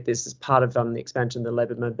facilitate this as part of the expansion of the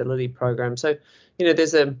labour mobility program. So,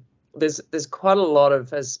 there's quite a lot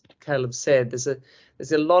of, as Caleb said,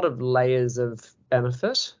 there's a lot of layers of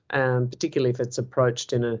benefit, particularly if it's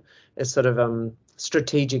approached in a sort of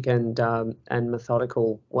strategic and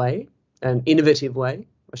methodical way, an innovative way,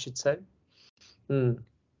 I should say. So.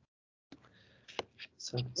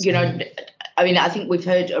 I think we've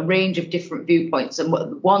heard a range of different viewpoints, and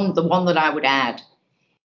the one that I would add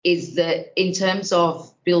is that in terms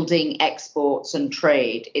of building exports and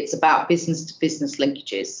trade, it's about business to business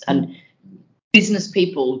linkages, and business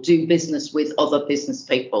people do business with other business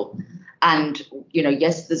people. And,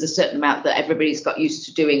 yes, there's a certain amount that everybody's got used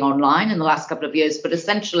to doing online in the last couple of years, but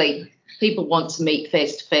essentially people want to meet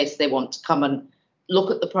face to face. They want to come and look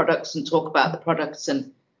at the products and talk about the products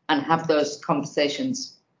and have those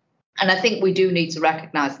conversations. And I think we do need to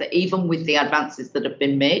recognise that even with the advances that have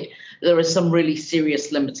been made, there are some really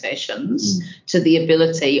serious limitations to the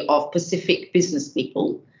ability of Pacific business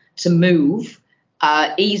people to move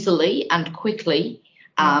easily and quickly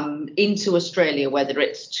into Australia, whether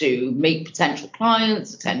it's to meet potential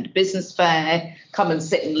clients, attend a business fair, come and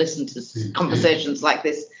sit and listen to conversations like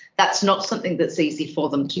this. That's not something that's easy for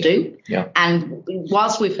them to do. Yeah. And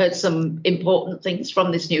whilst we've heard some important things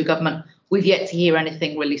from this new government, we've yet to hear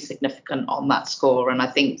anything really significant on that score. And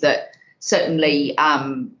I think that certainly,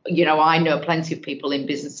 I know plenty of people in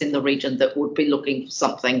business in the region that would be looking for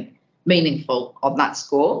something meaningful on that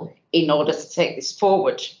score in order to take this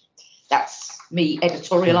forward. That's me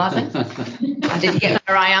editorialising. I didn't get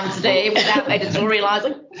where I am today without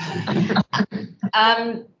editorialising.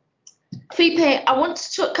 Fipe, I want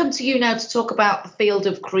to come to you now to talk about the field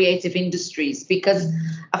of creative industries, because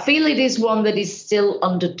I feel it is one that is still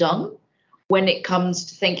underdone when it comes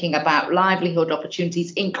to thinking about livelihood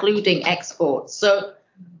opportunities, including exports. So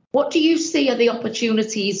what do you see are the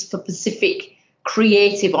opportunities for Pacific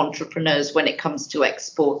creative entrepreneurs when it comes to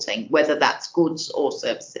exporting, whether that's goods or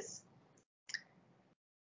services?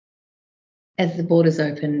 As the borders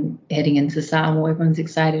open, heading into Samoa, everyone's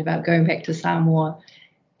excited about going back to Samoa.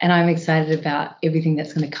 And I'm excited about everything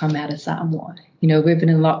that's going to come out of Samoa. You know, we've been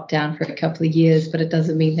in lockdown for a couple of years, but it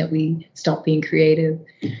doesn't mean that we stop being creative.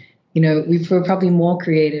 You know, we were probably more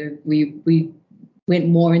creative. We went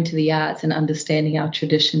more into the arts and understanding our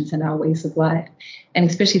traditions and our ways of life. And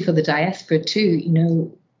especially for the diaspora too, you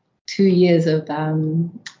know, 2 years of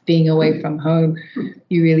being away from home,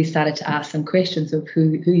 you really started to ask some questions of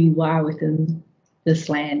who you are within this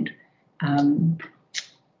land.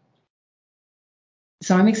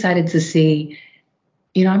 So I'm excited to see,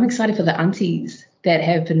 you know, I'm excited for the aunties that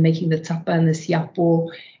have been making the tapa and the siapo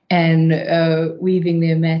and weaving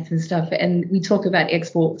their mats and stuff. And we talk about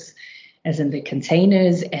exports as in the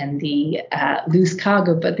containers and the loose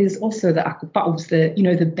cargo, but there's also the akupaus,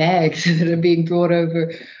 the bags that are being brought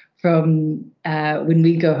over from when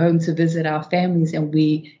we go home to visit our families, and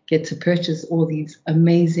we get to purchase all these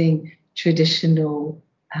amazing traditional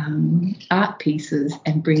art pieces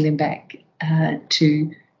and bring them back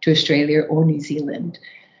to Australia or New Zealand.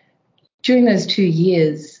 During those 2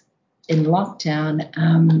 years in lockdown,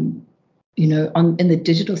 in the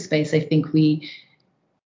digital space, I think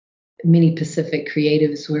many Pacific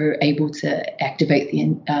creatives were able to activate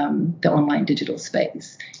the online digital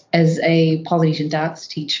space. As a Polynesian dance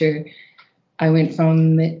teacher, I went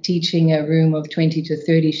from teaching a room of 20 to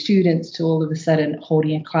 30 students to all of a sudden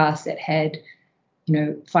holding a class that had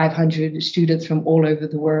 500 students from all over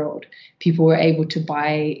the world. People were able to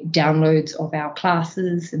buy downloads of our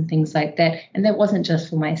classes and things like that. And that wasn't just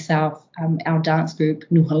for myself. Our dance group,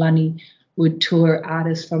 Nuhalani, would tour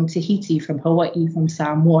artists from Tahiti, from Hawaii, from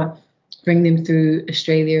Samoa, bring them through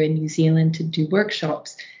Australia and New Zealand to do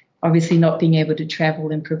workshops. Obviously not being able to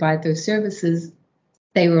travel and provide those services,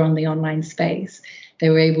 they were on the online space. They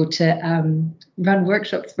were able to run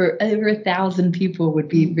workshops for over 1,000 people would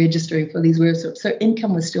be registering for these workshops. So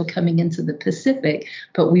income was still coming into the Pacific,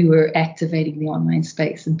 but we were activating the online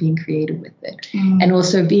space and being creative with it. And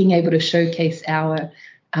also being able to showcase our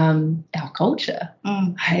culture.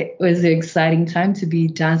 It was an exciting time to be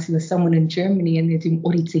dancing with someone in Germany and they're doing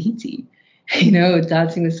Ori Tahiti,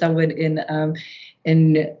 dancing with someone in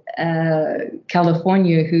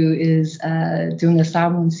California who is doing a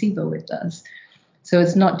Samoan siva with us. So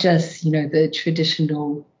it's not just, the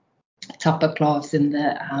traditional tapa cloths and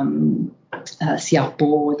the siapo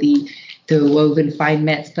or the woven fine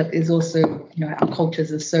mats, but there's also, our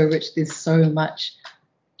cultures are so rich. There's so much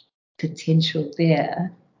potential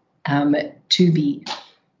there to be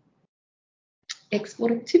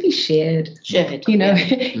exported, to be shared.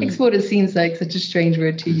 Exported seems like such a strange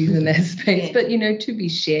word to use in that space, but to be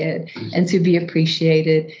shared and to be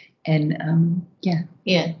appreciated, and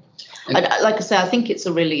And like I say, I think it's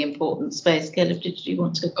a really important space. Caleb, did you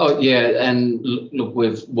want to? Oh yeah, and look,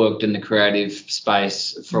 we've worked in the creative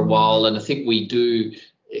space for a while, and I think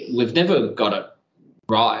we've never got it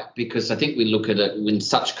right, because I think we look at it in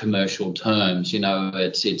such commercial terms.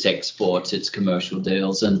 It's exports, it's commercial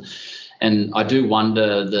deals, and I do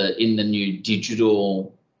wonder that in the new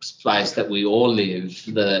digital space that we all live,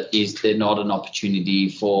 is there not an opportunity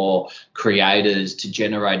for creators to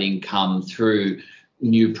generate income through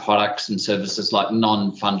new products and services like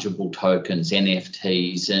non-fungible tokens,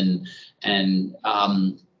 NFTs, and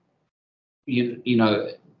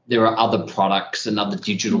there are other products and other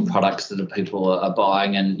digital products that people are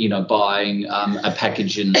buying, and buying a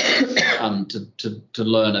package and to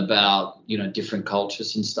learn about different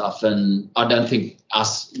cultures and stuff. And I don't think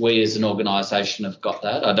we as an organisation have got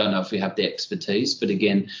that. I don't know if we have the expertise, but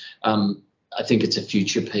again, I think it's a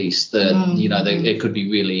future piece that it could be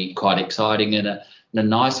really quite exciting and a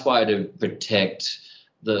nice way to protect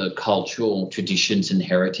the cultural traditions and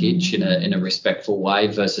heritage in a respectful way,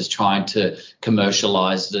 versus trying to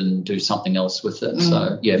commercialise it and do something else with it.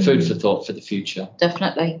 So food for thought for the future.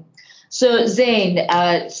 Definitely. So Zane,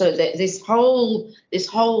 this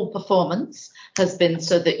whole performance has been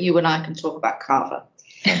so that you and I can talk about Carver.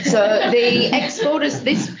 So the exporters,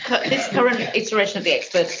 this current iteration of the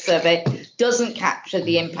exporters survey doesn't capture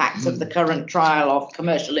the impact of the current trial of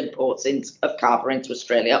commercial imports of Carver into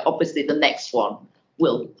Australia. Obviously, the next one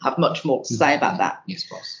will have much more to say about that. Yes,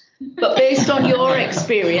 boss. But based on your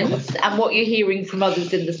experience and what you're hearing from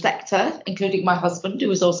others in the sector, including my husband, who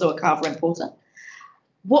is also a Carver importer,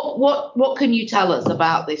 what can you tell us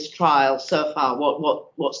about this trial so far?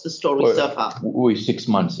 What's the story so far? We're 6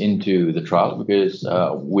 months into the trial, because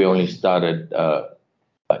we only started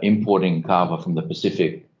importing Carver from the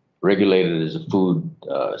Pacific, regulated as a food,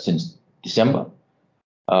 since December.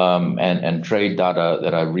 And trade data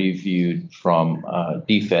that I reviewed from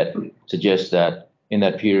DFET suggests that in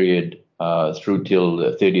that period through till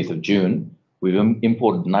the 30th of June, we've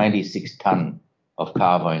imported 96 tonne of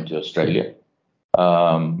Carver into Australia.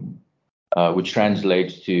 which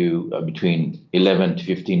translates to between 11 to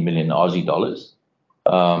 15 million Aussie dollars.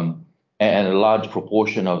 And a large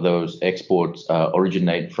proportion of those exports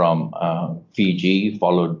originate from Fiji,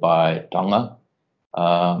 followed by Tonga,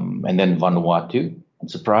 and then Vanuatu. And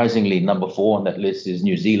surprisingly, number 4 on that list is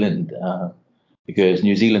New Zealand, because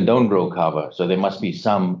New Zealand don't grow kava. So there must be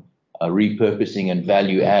some repurposing and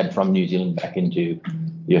value add from New Zealand back into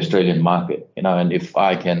the Australian market. And if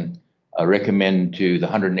I can recommend to the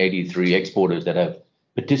 183 exporters that have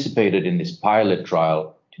participated in this pilot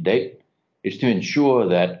trial to date, is to ensure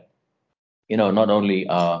that, not only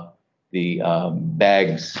are the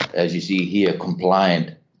bags, as you see here,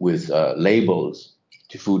 compliant with labels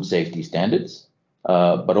to food safety standards,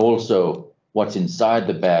 but also what's inside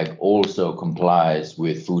the bag also complies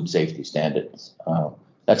with food safety standards.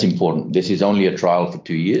 That's important. This is only a trial for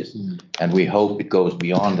 2 years, and we hope it goes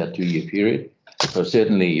beyond that 2-year period. So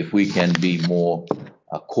certainly, if we can be more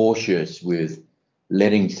cautious with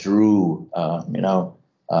letting through,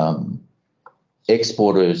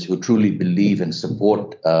 exporters who truly believe and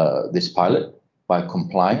support this pilot by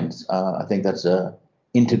compliance, I think that's an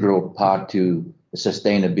integral part to the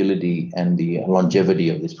sustainability and the longevity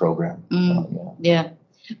of this program. Yeah.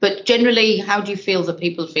 But generally, how do you feel that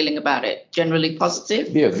people are feeling about it? Generally positive?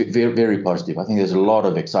 Yeah, very, very positive. I think there's a lot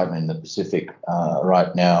of excitement in the Pacific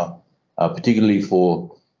right now, particularly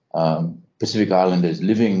for Pacific Islanders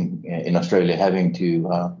living in Australia, having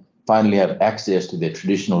to finally have access to their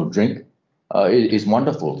traditional drink. It is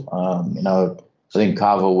wonderful. I think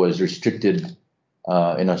kava was restricted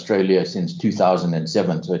in Australia since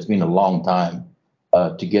 2007, so it's been a long time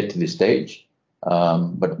to get to this stage.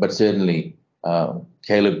 But certainly,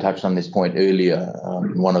 Caleb touched on this point earlier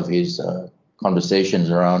in one of his conversations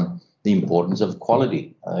around the importance of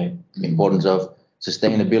quality, the importance of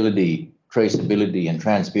sustainability, traceability, and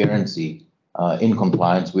transparency in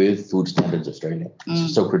compliance with Food Standards Australia.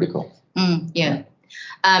 It's so critical. Yeah.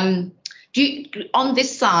 Do you, on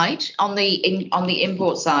this side, on the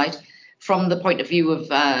import side, from the point of view of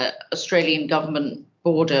Australian government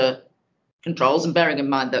border controls, and bearing in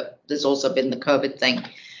mind that there's also been the COVID thing,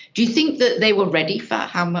 do you think that they were ready for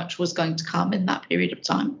how much was going to come in that period of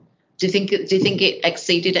time? Do you think it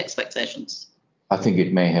exceeded expectations? I think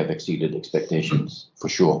it may have exceeded expectations, for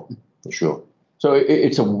sure. So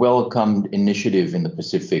it's a welcomed initiative in the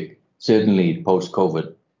Pacific, certainly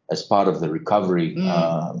post-COVID, as part of the recovery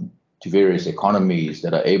to various economies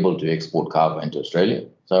that are able to export kava into Australia.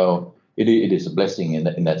 So it is a blessing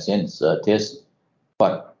in that sense, Tess.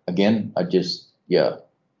 But again, I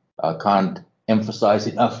can't emphasize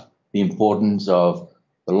enough the importance of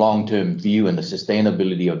the long-term view and the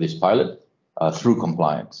sustainability of this pilot through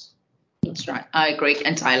compliance. That's right. I agree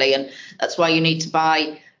entirely. And that's why you need to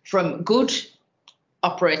buy from good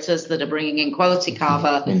operators that are bringing in quality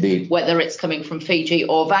kava, Indeed. Whether it's coming from Fiji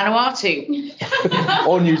or Vanuatu.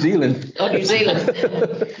 Or New Zealand. Okay,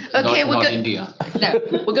 not India. No,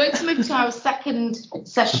 we're going to move to our second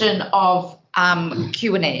session of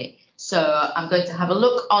Q&A. So I'm going to have a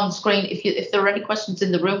look on screen. If there are any questions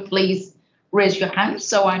in the room, please raise your hand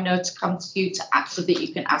so I know to come to you so that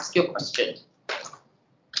you can ask your question.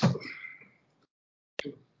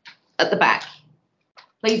 At the back.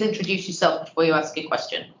 Please introduce yourself before you ask your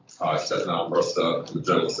question. Hi, Stefan Armbruster, the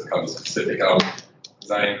journalist that covers Pacific.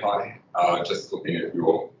 Zane, hi. Just looking at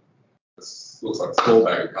this looks like a small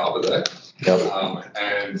bag of kava there. Yep.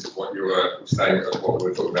 And what you were saying, what we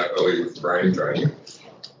were talking about earlier with brain draining,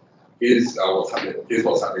 is what's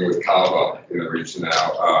happening with kava in the region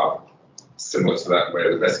now similar to that,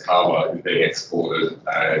 where the best kava is being exported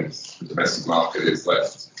and the domestic market is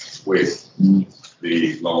left with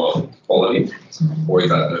the lower quality, or is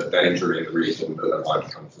that a danger in the region that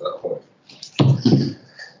might come to that point?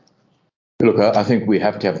 Look, I think we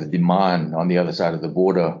have to have the demand on the other side of the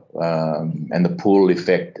border and the pull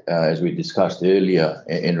effect, as we discussed earlier,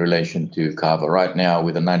 in relation to kava. Right now,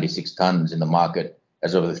 with the 96 tons in the market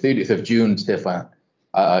as of the 30th of June, Stefan,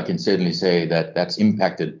 I can certainly say that that's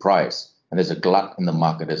impacted price, and there's a glut in the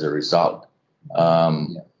market as a result.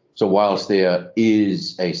 So whilst there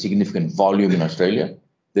is a significant volume in Australia,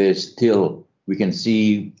 there's still, we can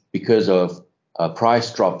see, because of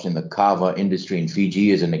price drops in the kava industry in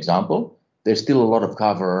Fiji as an example, there's still a lot of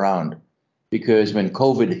kava around, because when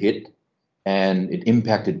COVID hit and it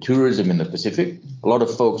impacted tourism in the Pacific, a lot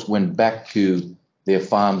of folks went back to their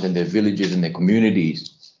farms and their villages and their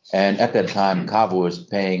communities. And at that time, kava was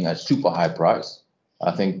paying a super high price.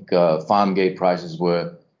 I think farm gate prices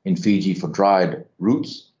were in Fiji for dried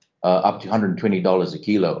roots up to $120 a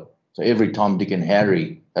kilo. So every Tom, Dick and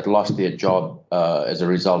Harry that lost their job as a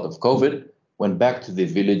result of COVID went back to the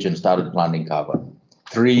village and started planting kava.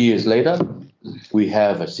 3 years later, we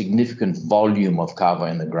have a significant volume of kava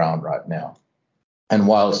in the ground right now. And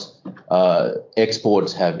whilst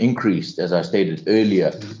exports have increased, as I stated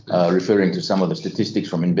earlier, referring to some of the statistics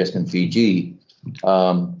from Investment Fiji,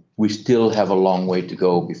 we still have a long way to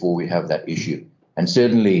go before we have that issue. And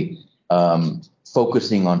certainly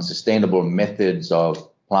focusing on sustainable methods of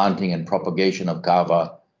planting and propagation of kava,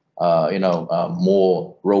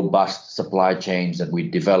 more robust supply chains that we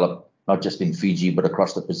develop, not just in Fiji, but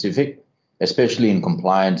across the Pacific, especially in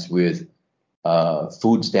compliance with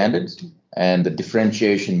food standards and the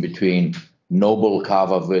differentiation between noble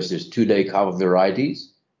kava versus two-day kava varieties,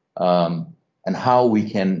 and how we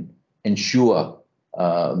can ensure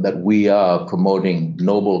that we are promoting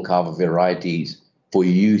noble kava varieties for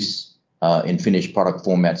use in finished product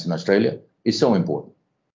formats in Australia is so important.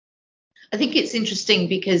 I think it's interesting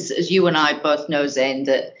because, as you and I both know, Zain,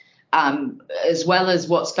 that as well as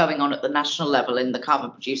what's going on at the national level in the kava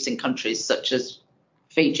producing countries such as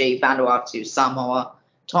Fiji, Vanuatu, Samoa,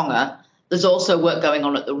 Tonga, there's also work going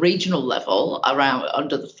on at the regional level around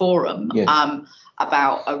under the forum. Yes.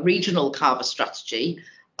 About a regional kava strategy.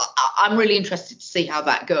 I'm really interested to see how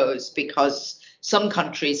that goes, because some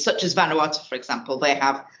countries, such as Vanuatu, for example, they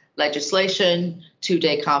have legislation,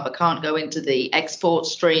 two-day kava can't go into the export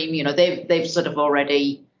stream. You know, they've sort of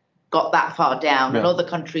already got that far down, and other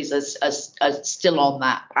countries are still on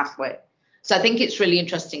that pathway. So I think it's really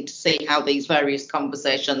interesting to see how these various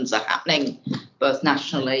conversations are happening, both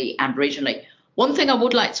nationally and regionally. One thing I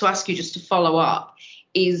would like to ask you, just to follow up,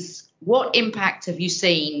 is what impact have you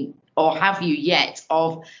seen, or have you yet,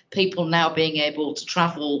 of people now being able to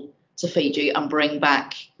travel to Fiji and bring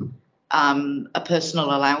back a personal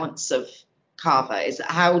allowance of kava?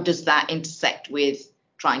 How does that intersect with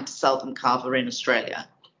trying to sell them kava in Australia?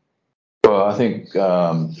 Well, I think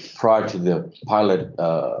prior to the pilot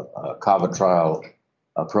kava trial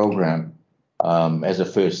program, as a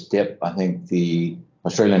first step, I think the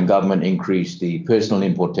Australian government increased the personal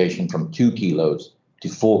importation from 2 kilos to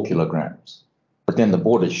 4 kilograms. But then the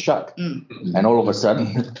borders shut, and all of a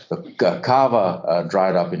sudden the kava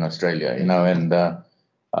dried up in Australia, and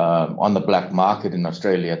on the black market in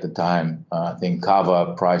Australia at the time, I think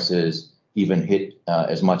kava prices even hit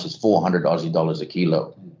as much as 400 Aussie dollars a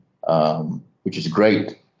kilo, which is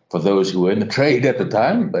great for those who were in the trade at the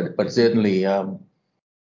time, but certainly, it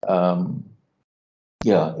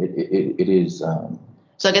is.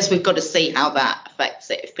 So I guess we've got to see how that affects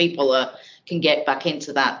it. If people can get back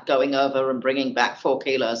into that, going over and bringing back 4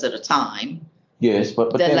 kilos at a time, yes,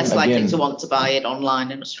 but they're then less likely to want to buy it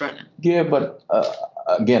online in Australia. Yeah, but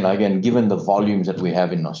again, given the volumes that we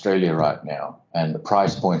have in Australia right now and the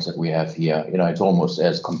price points that we have here, it's almost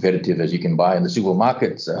as competitive as you can buy in the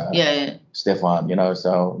supermarkets. Stefan,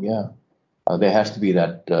 so there has to be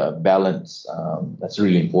that balance. That's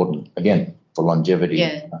really important, again, for longevity.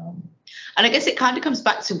 Yeah. And I guess it kind of comes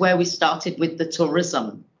back to where we started with the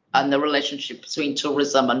tourism and the relationship between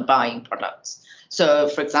tourism and buying products. So,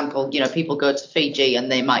 for example, people go to Fiji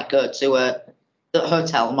and they might go to the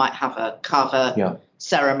hotel might have a kava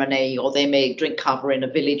ceremony, or they may drink kava in a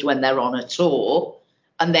village when they're on a tour.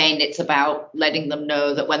 And then it's about letting them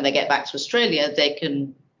know that when they get back to Australia, they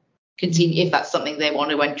can continue, if that's something they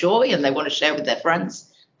want to enjoy and they want to share with their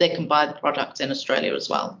friends, they can buy the product in Australia as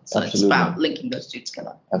well. So Absolutely. It's about linking those two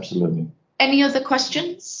together. Absolutely. Any other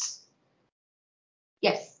questions?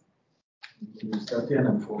 Yes.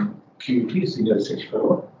 I'm from QUT, Senior Research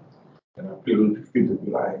Fellow. And April 15th of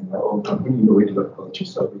July, my own company, Innovative Agriculture,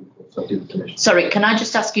 serving International. Sorry, can I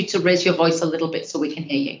just ask you to raise your voice a little bit so we can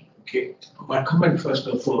hear you? Okay. My comment, first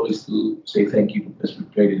of all, is to say thank you to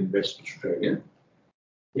Pacific Trade Invest Australia.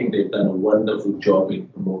 I think they've done a wonderful job in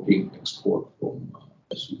promoting export from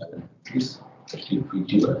Pacific Island countries, especially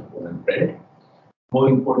Fiji, where I'm born and bred. More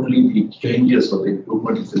importantly, the changes or the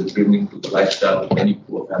improvements it's bringing to the lifestyle of many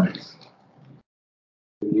poor families.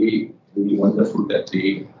 Really, really wonderful that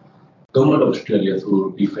the Government of Australia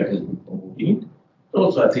through DFAT has been promoting.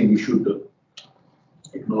 Also, I think we should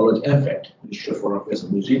acknowledge MFAT, Ministry of Foreign Affairs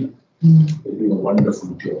of New Zealand. They're doing a wonderful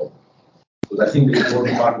job. Because I think the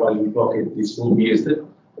important part while we talk at this movie is that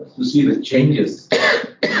to see the changes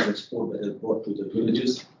in export that has brought to the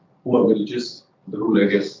villages, poor villages, the rural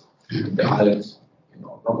areas, the islands,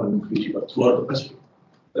 not only in Fiji, but throughout the Pacific.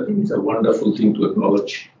 I think it's a wonderful thing to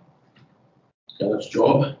acknowledge Caleb's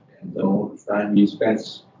job and the amount of time he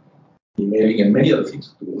spends emailing and many other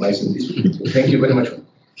things to nice in this week. So thank you very much.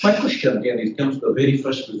 My question again, it comes to the very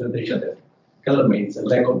first presentation that Caleb made, it's a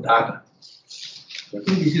lack of data. I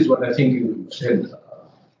think this is what I think you said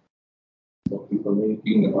about people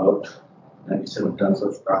making about 97 tons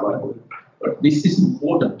of kava. But this is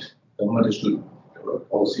important. The government is to develop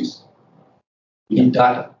policies. We need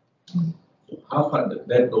data. So how far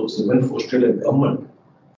that goes, even for Australian government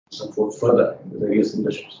to support further in the various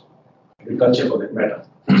industries, agriculture for that matter.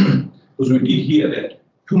 Because we did hear that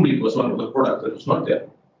turmeric was one of the products that was not there.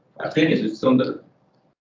 After 10 years, it's on the.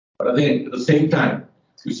 But I think at the same time,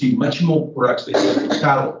 we see much more products like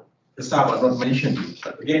cassava are not mentioned.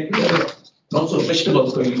 But again, and also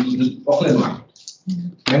vegetables going into the Auckland market,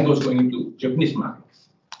 mangoes going into Japanese market,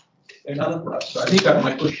 and other products. So I think that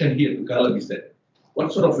my question here to Caleb is that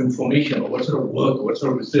what sort of information or what sort of work or what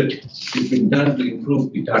sort of research has been done to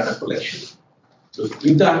improve the data collection? So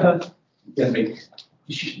with data, you can make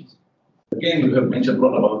decisions. Again, you have mentioned a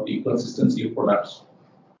lot about the consistency of products.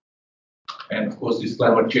 And of course, this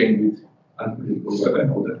climate change with unpredictable weather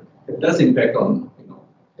and all that. It does impact on,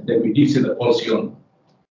 and then we did see the policy on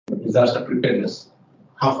disaster preparedness,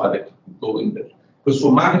 how far they can go in that. Because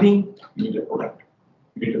for marketing, you need a product.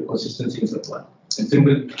 You need a consistency in supply. And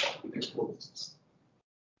similarly with export business.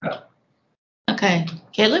 Okay,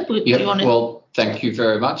 Caleb, do you want to? Well, thank you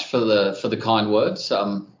very much for the kind words.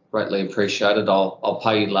 Greatly appreciated. I'll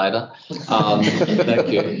pay you later. Thank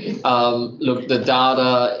you. Look, the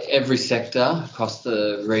data, every sector across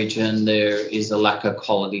the region, there is a lack of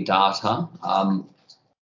quality data.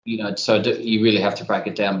 So you really have to break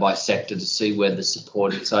it down by sector to see where the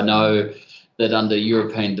support is. I know that under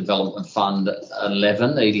European Development Fund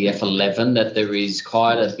 11, EDF 11, that there is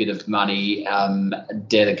quite a bit of money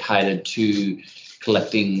dedicated to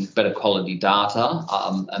collecting better quality data,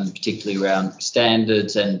 and particularly around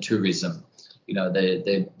standards and tourism.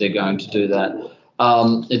 They're going to do that.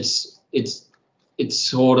 It's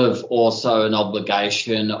sort of also an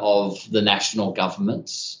obligation of the national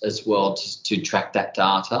governments as well to track that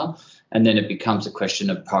data. And then it becomes a question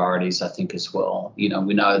of priorities, I think, as well. We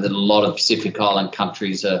know that a lot of Pacific Island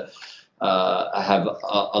countries have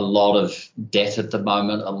a lot of debt at the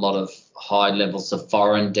moment, a lot of high levels of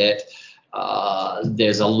foreign debt.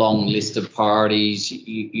 There's a long list of priorities,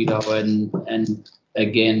 and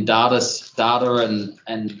again, data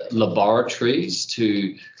and laboratories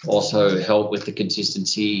to also help with the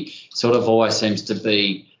consistency sort of always seems to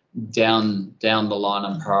be down the line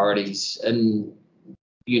on priorities. And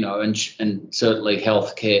and certainly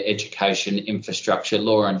healthcare, education, infrastructure,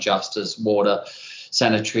 law and justice, water,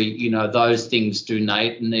 sanitary, those things do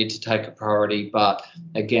need to take a priority. But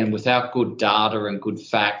again, without good data and good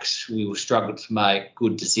facts, we will struggle to make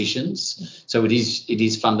good decisions. So it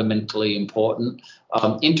is fundamentally important.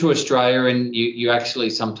 Into Australia, and you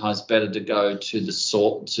actually sometimes better to go to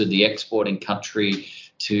the exporting country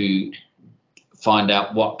to find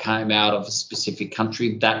out what came out of a specific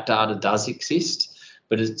country. That data does exist.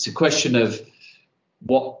 But it's a question of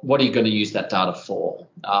what are you going to use that data for,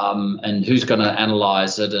 and who's going to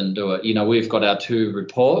analyse it and do it. We've got our two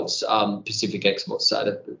reports, Pacific Export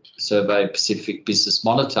Survey, Pacific Business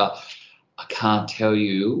Monitor. I can't tell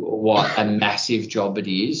you what a massive job it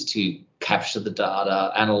is to capture the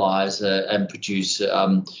data, analyse it, and produce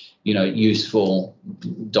useful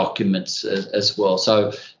documents as well.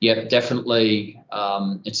 So yeah, definitely,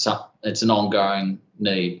 it's an ongoing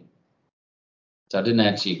need. So I didn't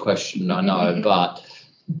answer your question, I know, but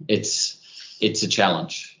it's a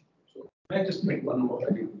challenge. Can I just make one more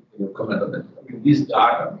comment on that? This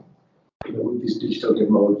data, with this digital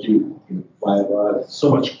technology, via so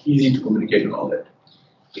much easy to communicate and all that.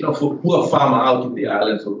 For poor farmer out in the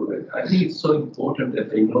islands, I think it's so important that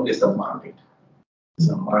they know there's a market. There's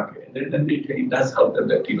a market, and then it does help them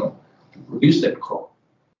that to produce that crop,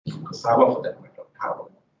 cassava for that matter, cassava.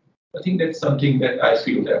 I think that's something that I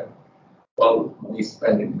feel that. Well, money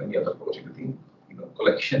spent in many other projects. I think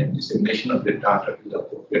collection and dissemination of the data to the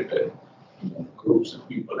appropriate groups of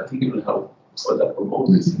people. I think it will help further promote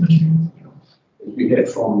this industry. As we heard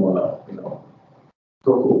from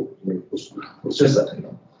cocoa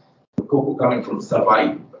processor, cocoa coming from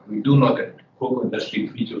Savai. We do know that cocoa industry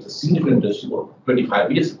in Fiji was a significant industry for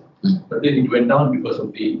 25 years, but then it went down because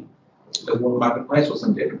of the world market price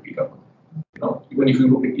wasn't there to pick up. Even if you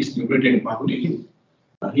look at East New Britain and Papua New Guinea.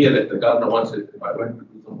 Here that the governor wants it, if I went to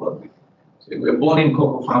do some work with. So we're born in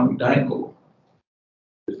cocoa farm, we die in cocoa.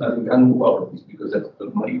 There's nothing can move out of this because that's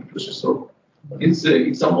the money produces. So it's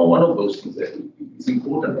somehow one of those things that is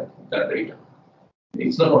important, that data.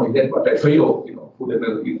 It's not only that, but FAO, food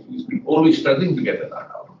and is always struggling to get the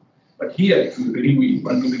data out. But here, if we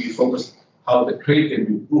want to really focus how the trade can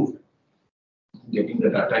be improved, getting the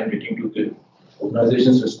data and getting to the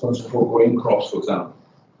organizations responsible for growing crops, for example.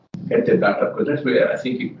 Get the data, because that's where I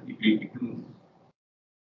think it will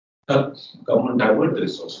help government divert the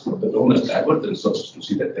resources, or the donors divert the resources to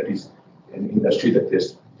see that there is an industry that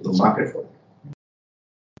there's the market for it.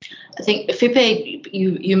 I think, Fipe,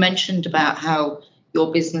 you mentioned about how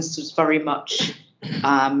your business was very much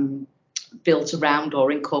built around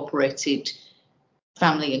or incorporated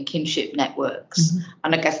family and kinship networks.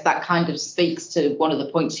 And I guess that kind of speaks to one of the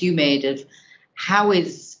points you made of how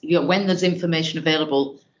is, when there's information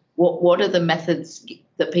available, what are the methods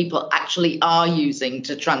that people actually are using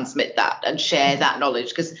to transmit that and share that knowledge?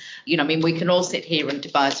 Because, we can all sit here and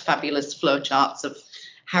devise fabulous flowcharts of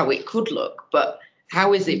how it could look, but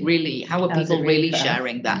how is it really? How are people really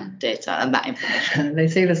sharing that data and that information? They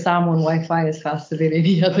say the Samoan Wi-Fi is faster than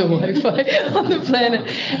any other Wi-Fi on the planet,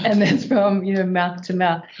 and that's from mouth to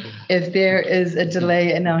mouth. If there is a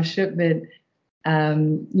delay in our shipment,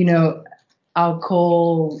 I'll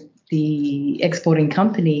call the exporting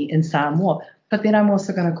company in Samoa, but then I'm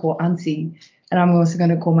also going to call Auntie, and I'm also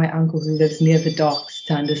going to call my uncle who lives near the docks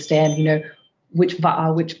to understand, which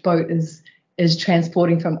boat is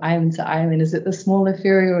transporting from island to island. Is it the smaller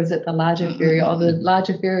ferry or is it the larger ferry? Or the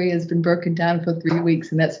larger ferry has been broken down for 3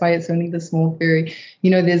 weeks and that's why it's only the small ferry.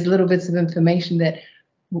 There's little bits of information that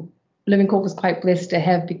Living Corp is quite blessed to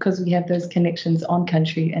have because we have those connections on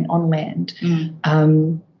country and on land.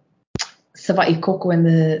 Sava'i Koko and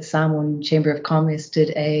the Samoan Chamber of Commerce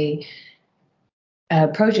did a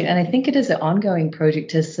project, and I think it is an ongoing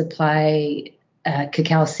project to supply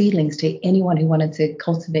cacao seedlings to anyone who wanted to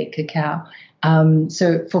cultivate cacao,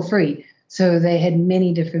 so for free. So they had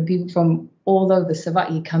many different people from all over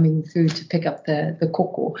Sava'i coming through to pick up the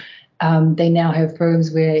koko. They now have programs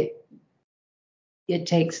where it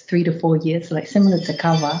takes 3 to 4 years, like similar to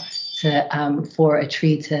kawa, for a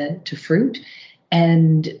tree to fruit,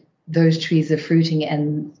 and those trees are fruiting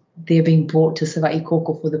and they're being brought to Sava'i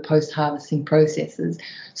Koko for the post-harvesting processes.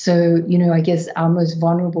 So, I guess our most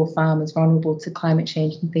vulnerable farmers, vulnerable to climate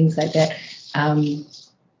change and things like that,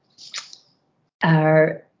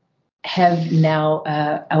 have now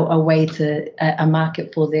a way to a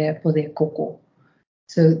market for their koko.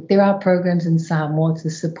 So there are programs in Samoa to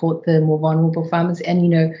support the more vulnerable farmers,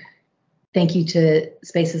 and thank you to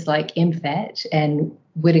spaces like MFAT and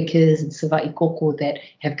Whitakers and Sava'i Koko that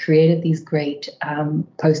have created these great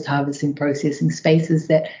post-harvesting processing spaces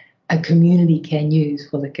that a community can use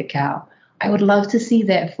for the cacao. I would love to see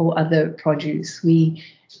that for other produce. We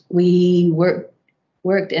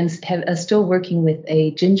worked and are still working with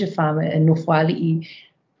a ginger farmer in Nofoali'i,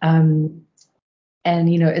 and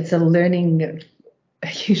it's a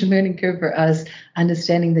huge learning curve for us,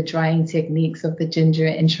 understanding the drying techniques of the ginger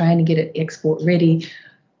and trying to get it export ready.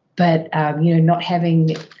 But, not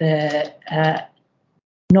having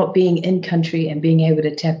not being in country and being able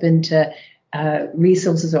to tap into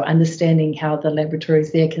resources or understanding how the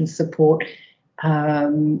laboratories there can support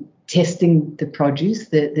testing the produce,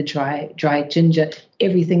 the dry ginger,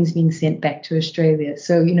 everything's being sent back to Australia.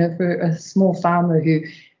 So, for a small farmer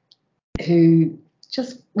who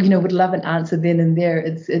just, would love an answer then and there,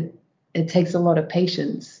 it takes a lot of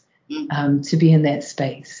patience to be in that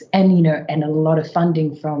space, and and a lot of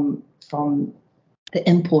funding from the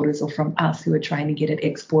importers or from us who are trying to get it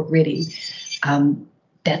export ready.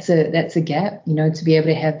 That's a gap, to be able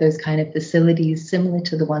to have those kind of facilities similar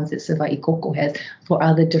to the ones that Sava'i Koko has for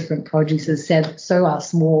other different produces, so our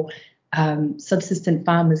small subsistent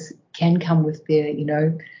farmers can come with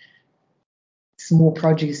their small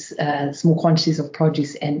produce, small quantities of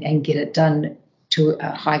produce, and get it done to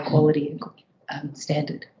a high quality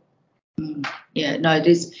standard. Yeah, no, it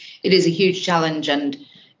is a huge challenge, and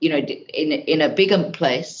in a bigger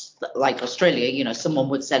place like Australia, someone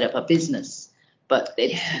would set up a business, but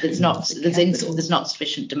there's not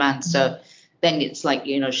sufficient demand. So then it's like,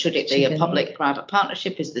 should it be a public-private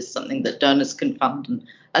partnership? Is this something that donors can fund?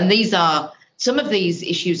 And some of these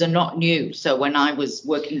issues are not new. So when I was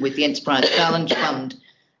working with the Enterprise Challenge Fund,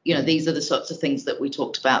 these are the sorts of things that we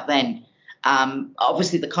talked about then.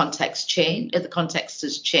 Obviously, the context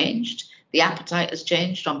has changed. The appetite has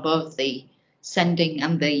changed on both the sending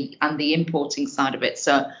and the importing side of it.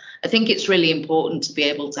 So I think it's really important to be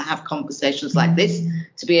able to have conversations like this,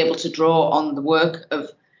 to be able to draw on the work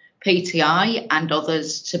of PTI and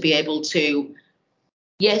others to be able to,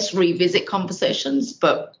 yes, revisit conversations,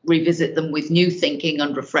 but revisit them with new thinking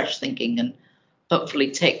and refreshed thinking, and hopefully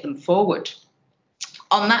take them forward.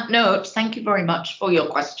 On that note, thank you very much for your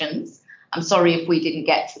questions. I'm sorry if we didn't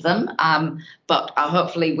get to them, but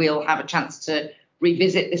hopefully we'll have a chance to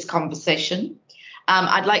revisit this conversation.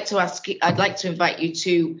 I'd like to invite you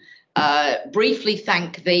to briefly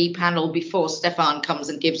thank the panel before Stefan comes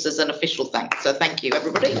and gives us an official thanks. So thank you,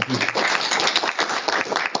 everybody.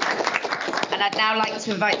 And I'd now like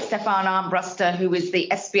to invite Stefan Armbruster, who is the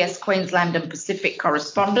SBS Queensland and Pacific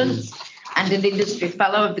correspondent, and an industry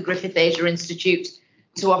fellow of the Griffith Asia Institute,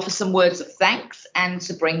 to offer some words of thanks and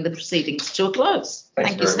to bring the proceedings to a close.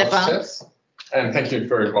 Thank you, Stefan. Tess. And thank you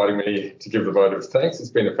for inviting me to give the vote of thanks. It's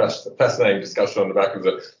been a fascinating discussion on the back of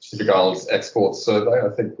the Pacific Islands Export Survey. I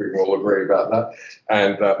think we can all agree about that.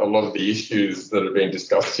 And a lot of the issues that have been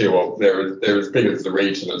discussed here, well, they're as big as the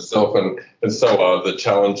region itself, and so are the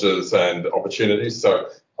challenges and opportunities. So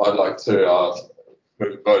I'd like to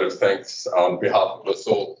move a vote of thanks on behalf of us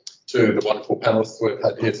all to the wonderful panelists we've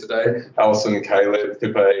had here today, Alison, Caleb,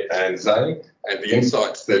 Pipe and Zane, and the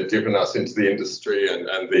insights they've given us into the industry and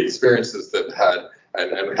the experiences they've had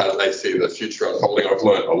and how they see the future unfolding. I've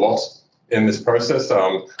learned a lot in this process,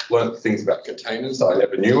 learned things about containers I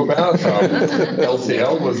never knew about.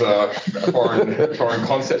 LCL was a foreign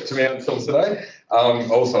concept to me until today.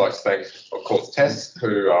 Also like to thank, of course, Tess,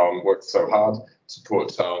 who worked so hard to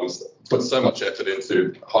put so much effort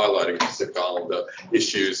into highlighting Pacific Islander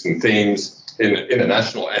issues and themes in a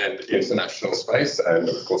national and international space, and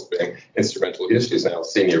of course being instrumental here. She's now a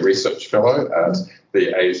senior research fellow at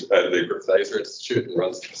the Griffith Asia Institute and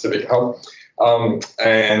runs the Pacific Hub.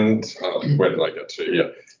 And where did I get to? Yeah.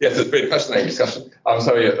 Yes, it's been a fascinating discussion. A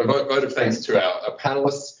vote of thanks to our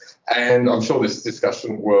panelists, and I'm sure this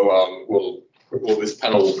discussion this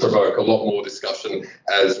panel will provoke a lot more discussion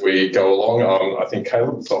as we go along. I think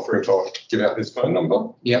Caleb is offering to give out his phone number.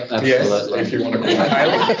 Yep, absolutely. Yes, if you want to call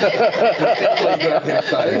Caleb. Please let him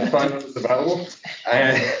say his phone number is available.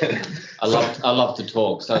 And I love to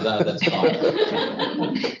talk, so that's fine.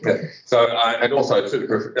 Yeah. So, and also to the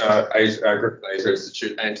Griffith Asia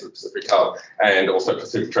Institute and to the Pacific Hub, and also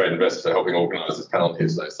Pacific Trade Invest for helping organise this panel here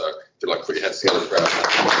today. So, if you'd like to put your hands together for our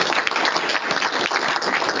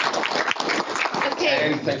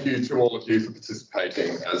And thank you to all of you for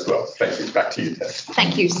participating as well. Thank you. Back to you, Tess.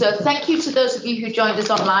 Thank you. So thank you to those of you who joined us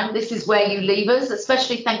online. This is where you leave us.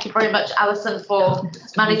 Especially thank you very much, Alison, for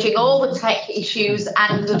managing all the tech issues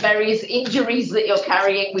and the various injuries that you're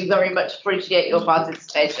carrying. We very much appreciate your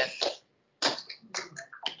participation.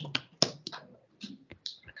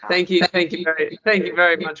 Thank you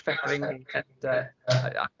very much for having me. And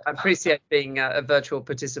I appreciate being a virtual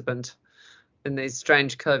participant in these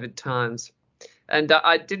strange COVID times. And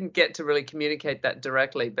I didn't get to really communicate that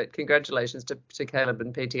directly, but congratulations to Caleb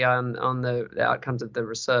and PTI on the outcomes of the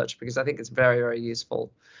research, because I think it's very, very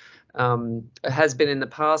useful. It has been in the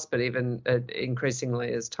past, but even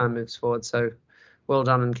increasingly as time moves forward. So well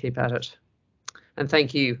done and keep at it. And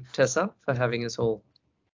thank you, Tessa, for having us all.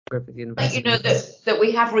 Griffith University. You know that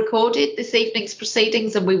we have recorded this evening's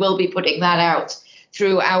proceedings, and we will be putting that out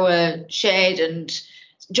through our shared and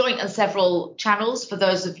joint and several channels for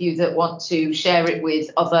those of you that want to share it with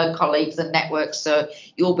other colleagues and networks. So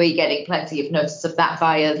you'll be getting plenty of notice of that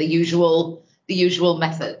via the usual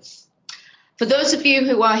methods. For those of you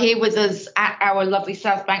who are here with us at our lovely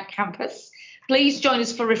South Bank campus, please join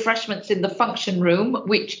us for refreshments in the function room,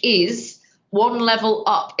 which is one level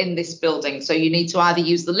up in this building. So you need to either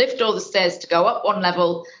use the lift or the stairs to go up one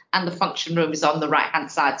level, and the function room is on the right hand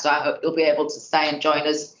side. So I hope you'll be able to stay and join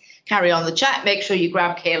us. Carry on the chat. Make sure you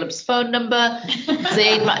grab Caleb's phone number.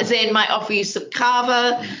 Zane might offer you some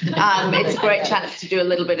kava. It's a great chance to do a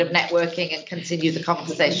little bit of networking and continue the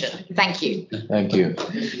conversation. Thank you. Thank you.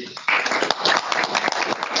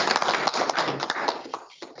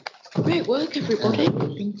 Great work, everybody.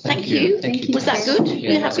 Thank you. Was that good?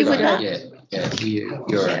 Yeah, You happy with that? Yeah.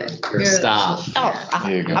 You're a star. Oh,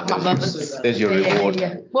 I've got moments. There's your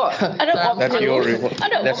reward. What? I don't want That's pills. your reward. I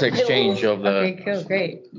don't That's want exchange pills. of the. Okay, cool, great.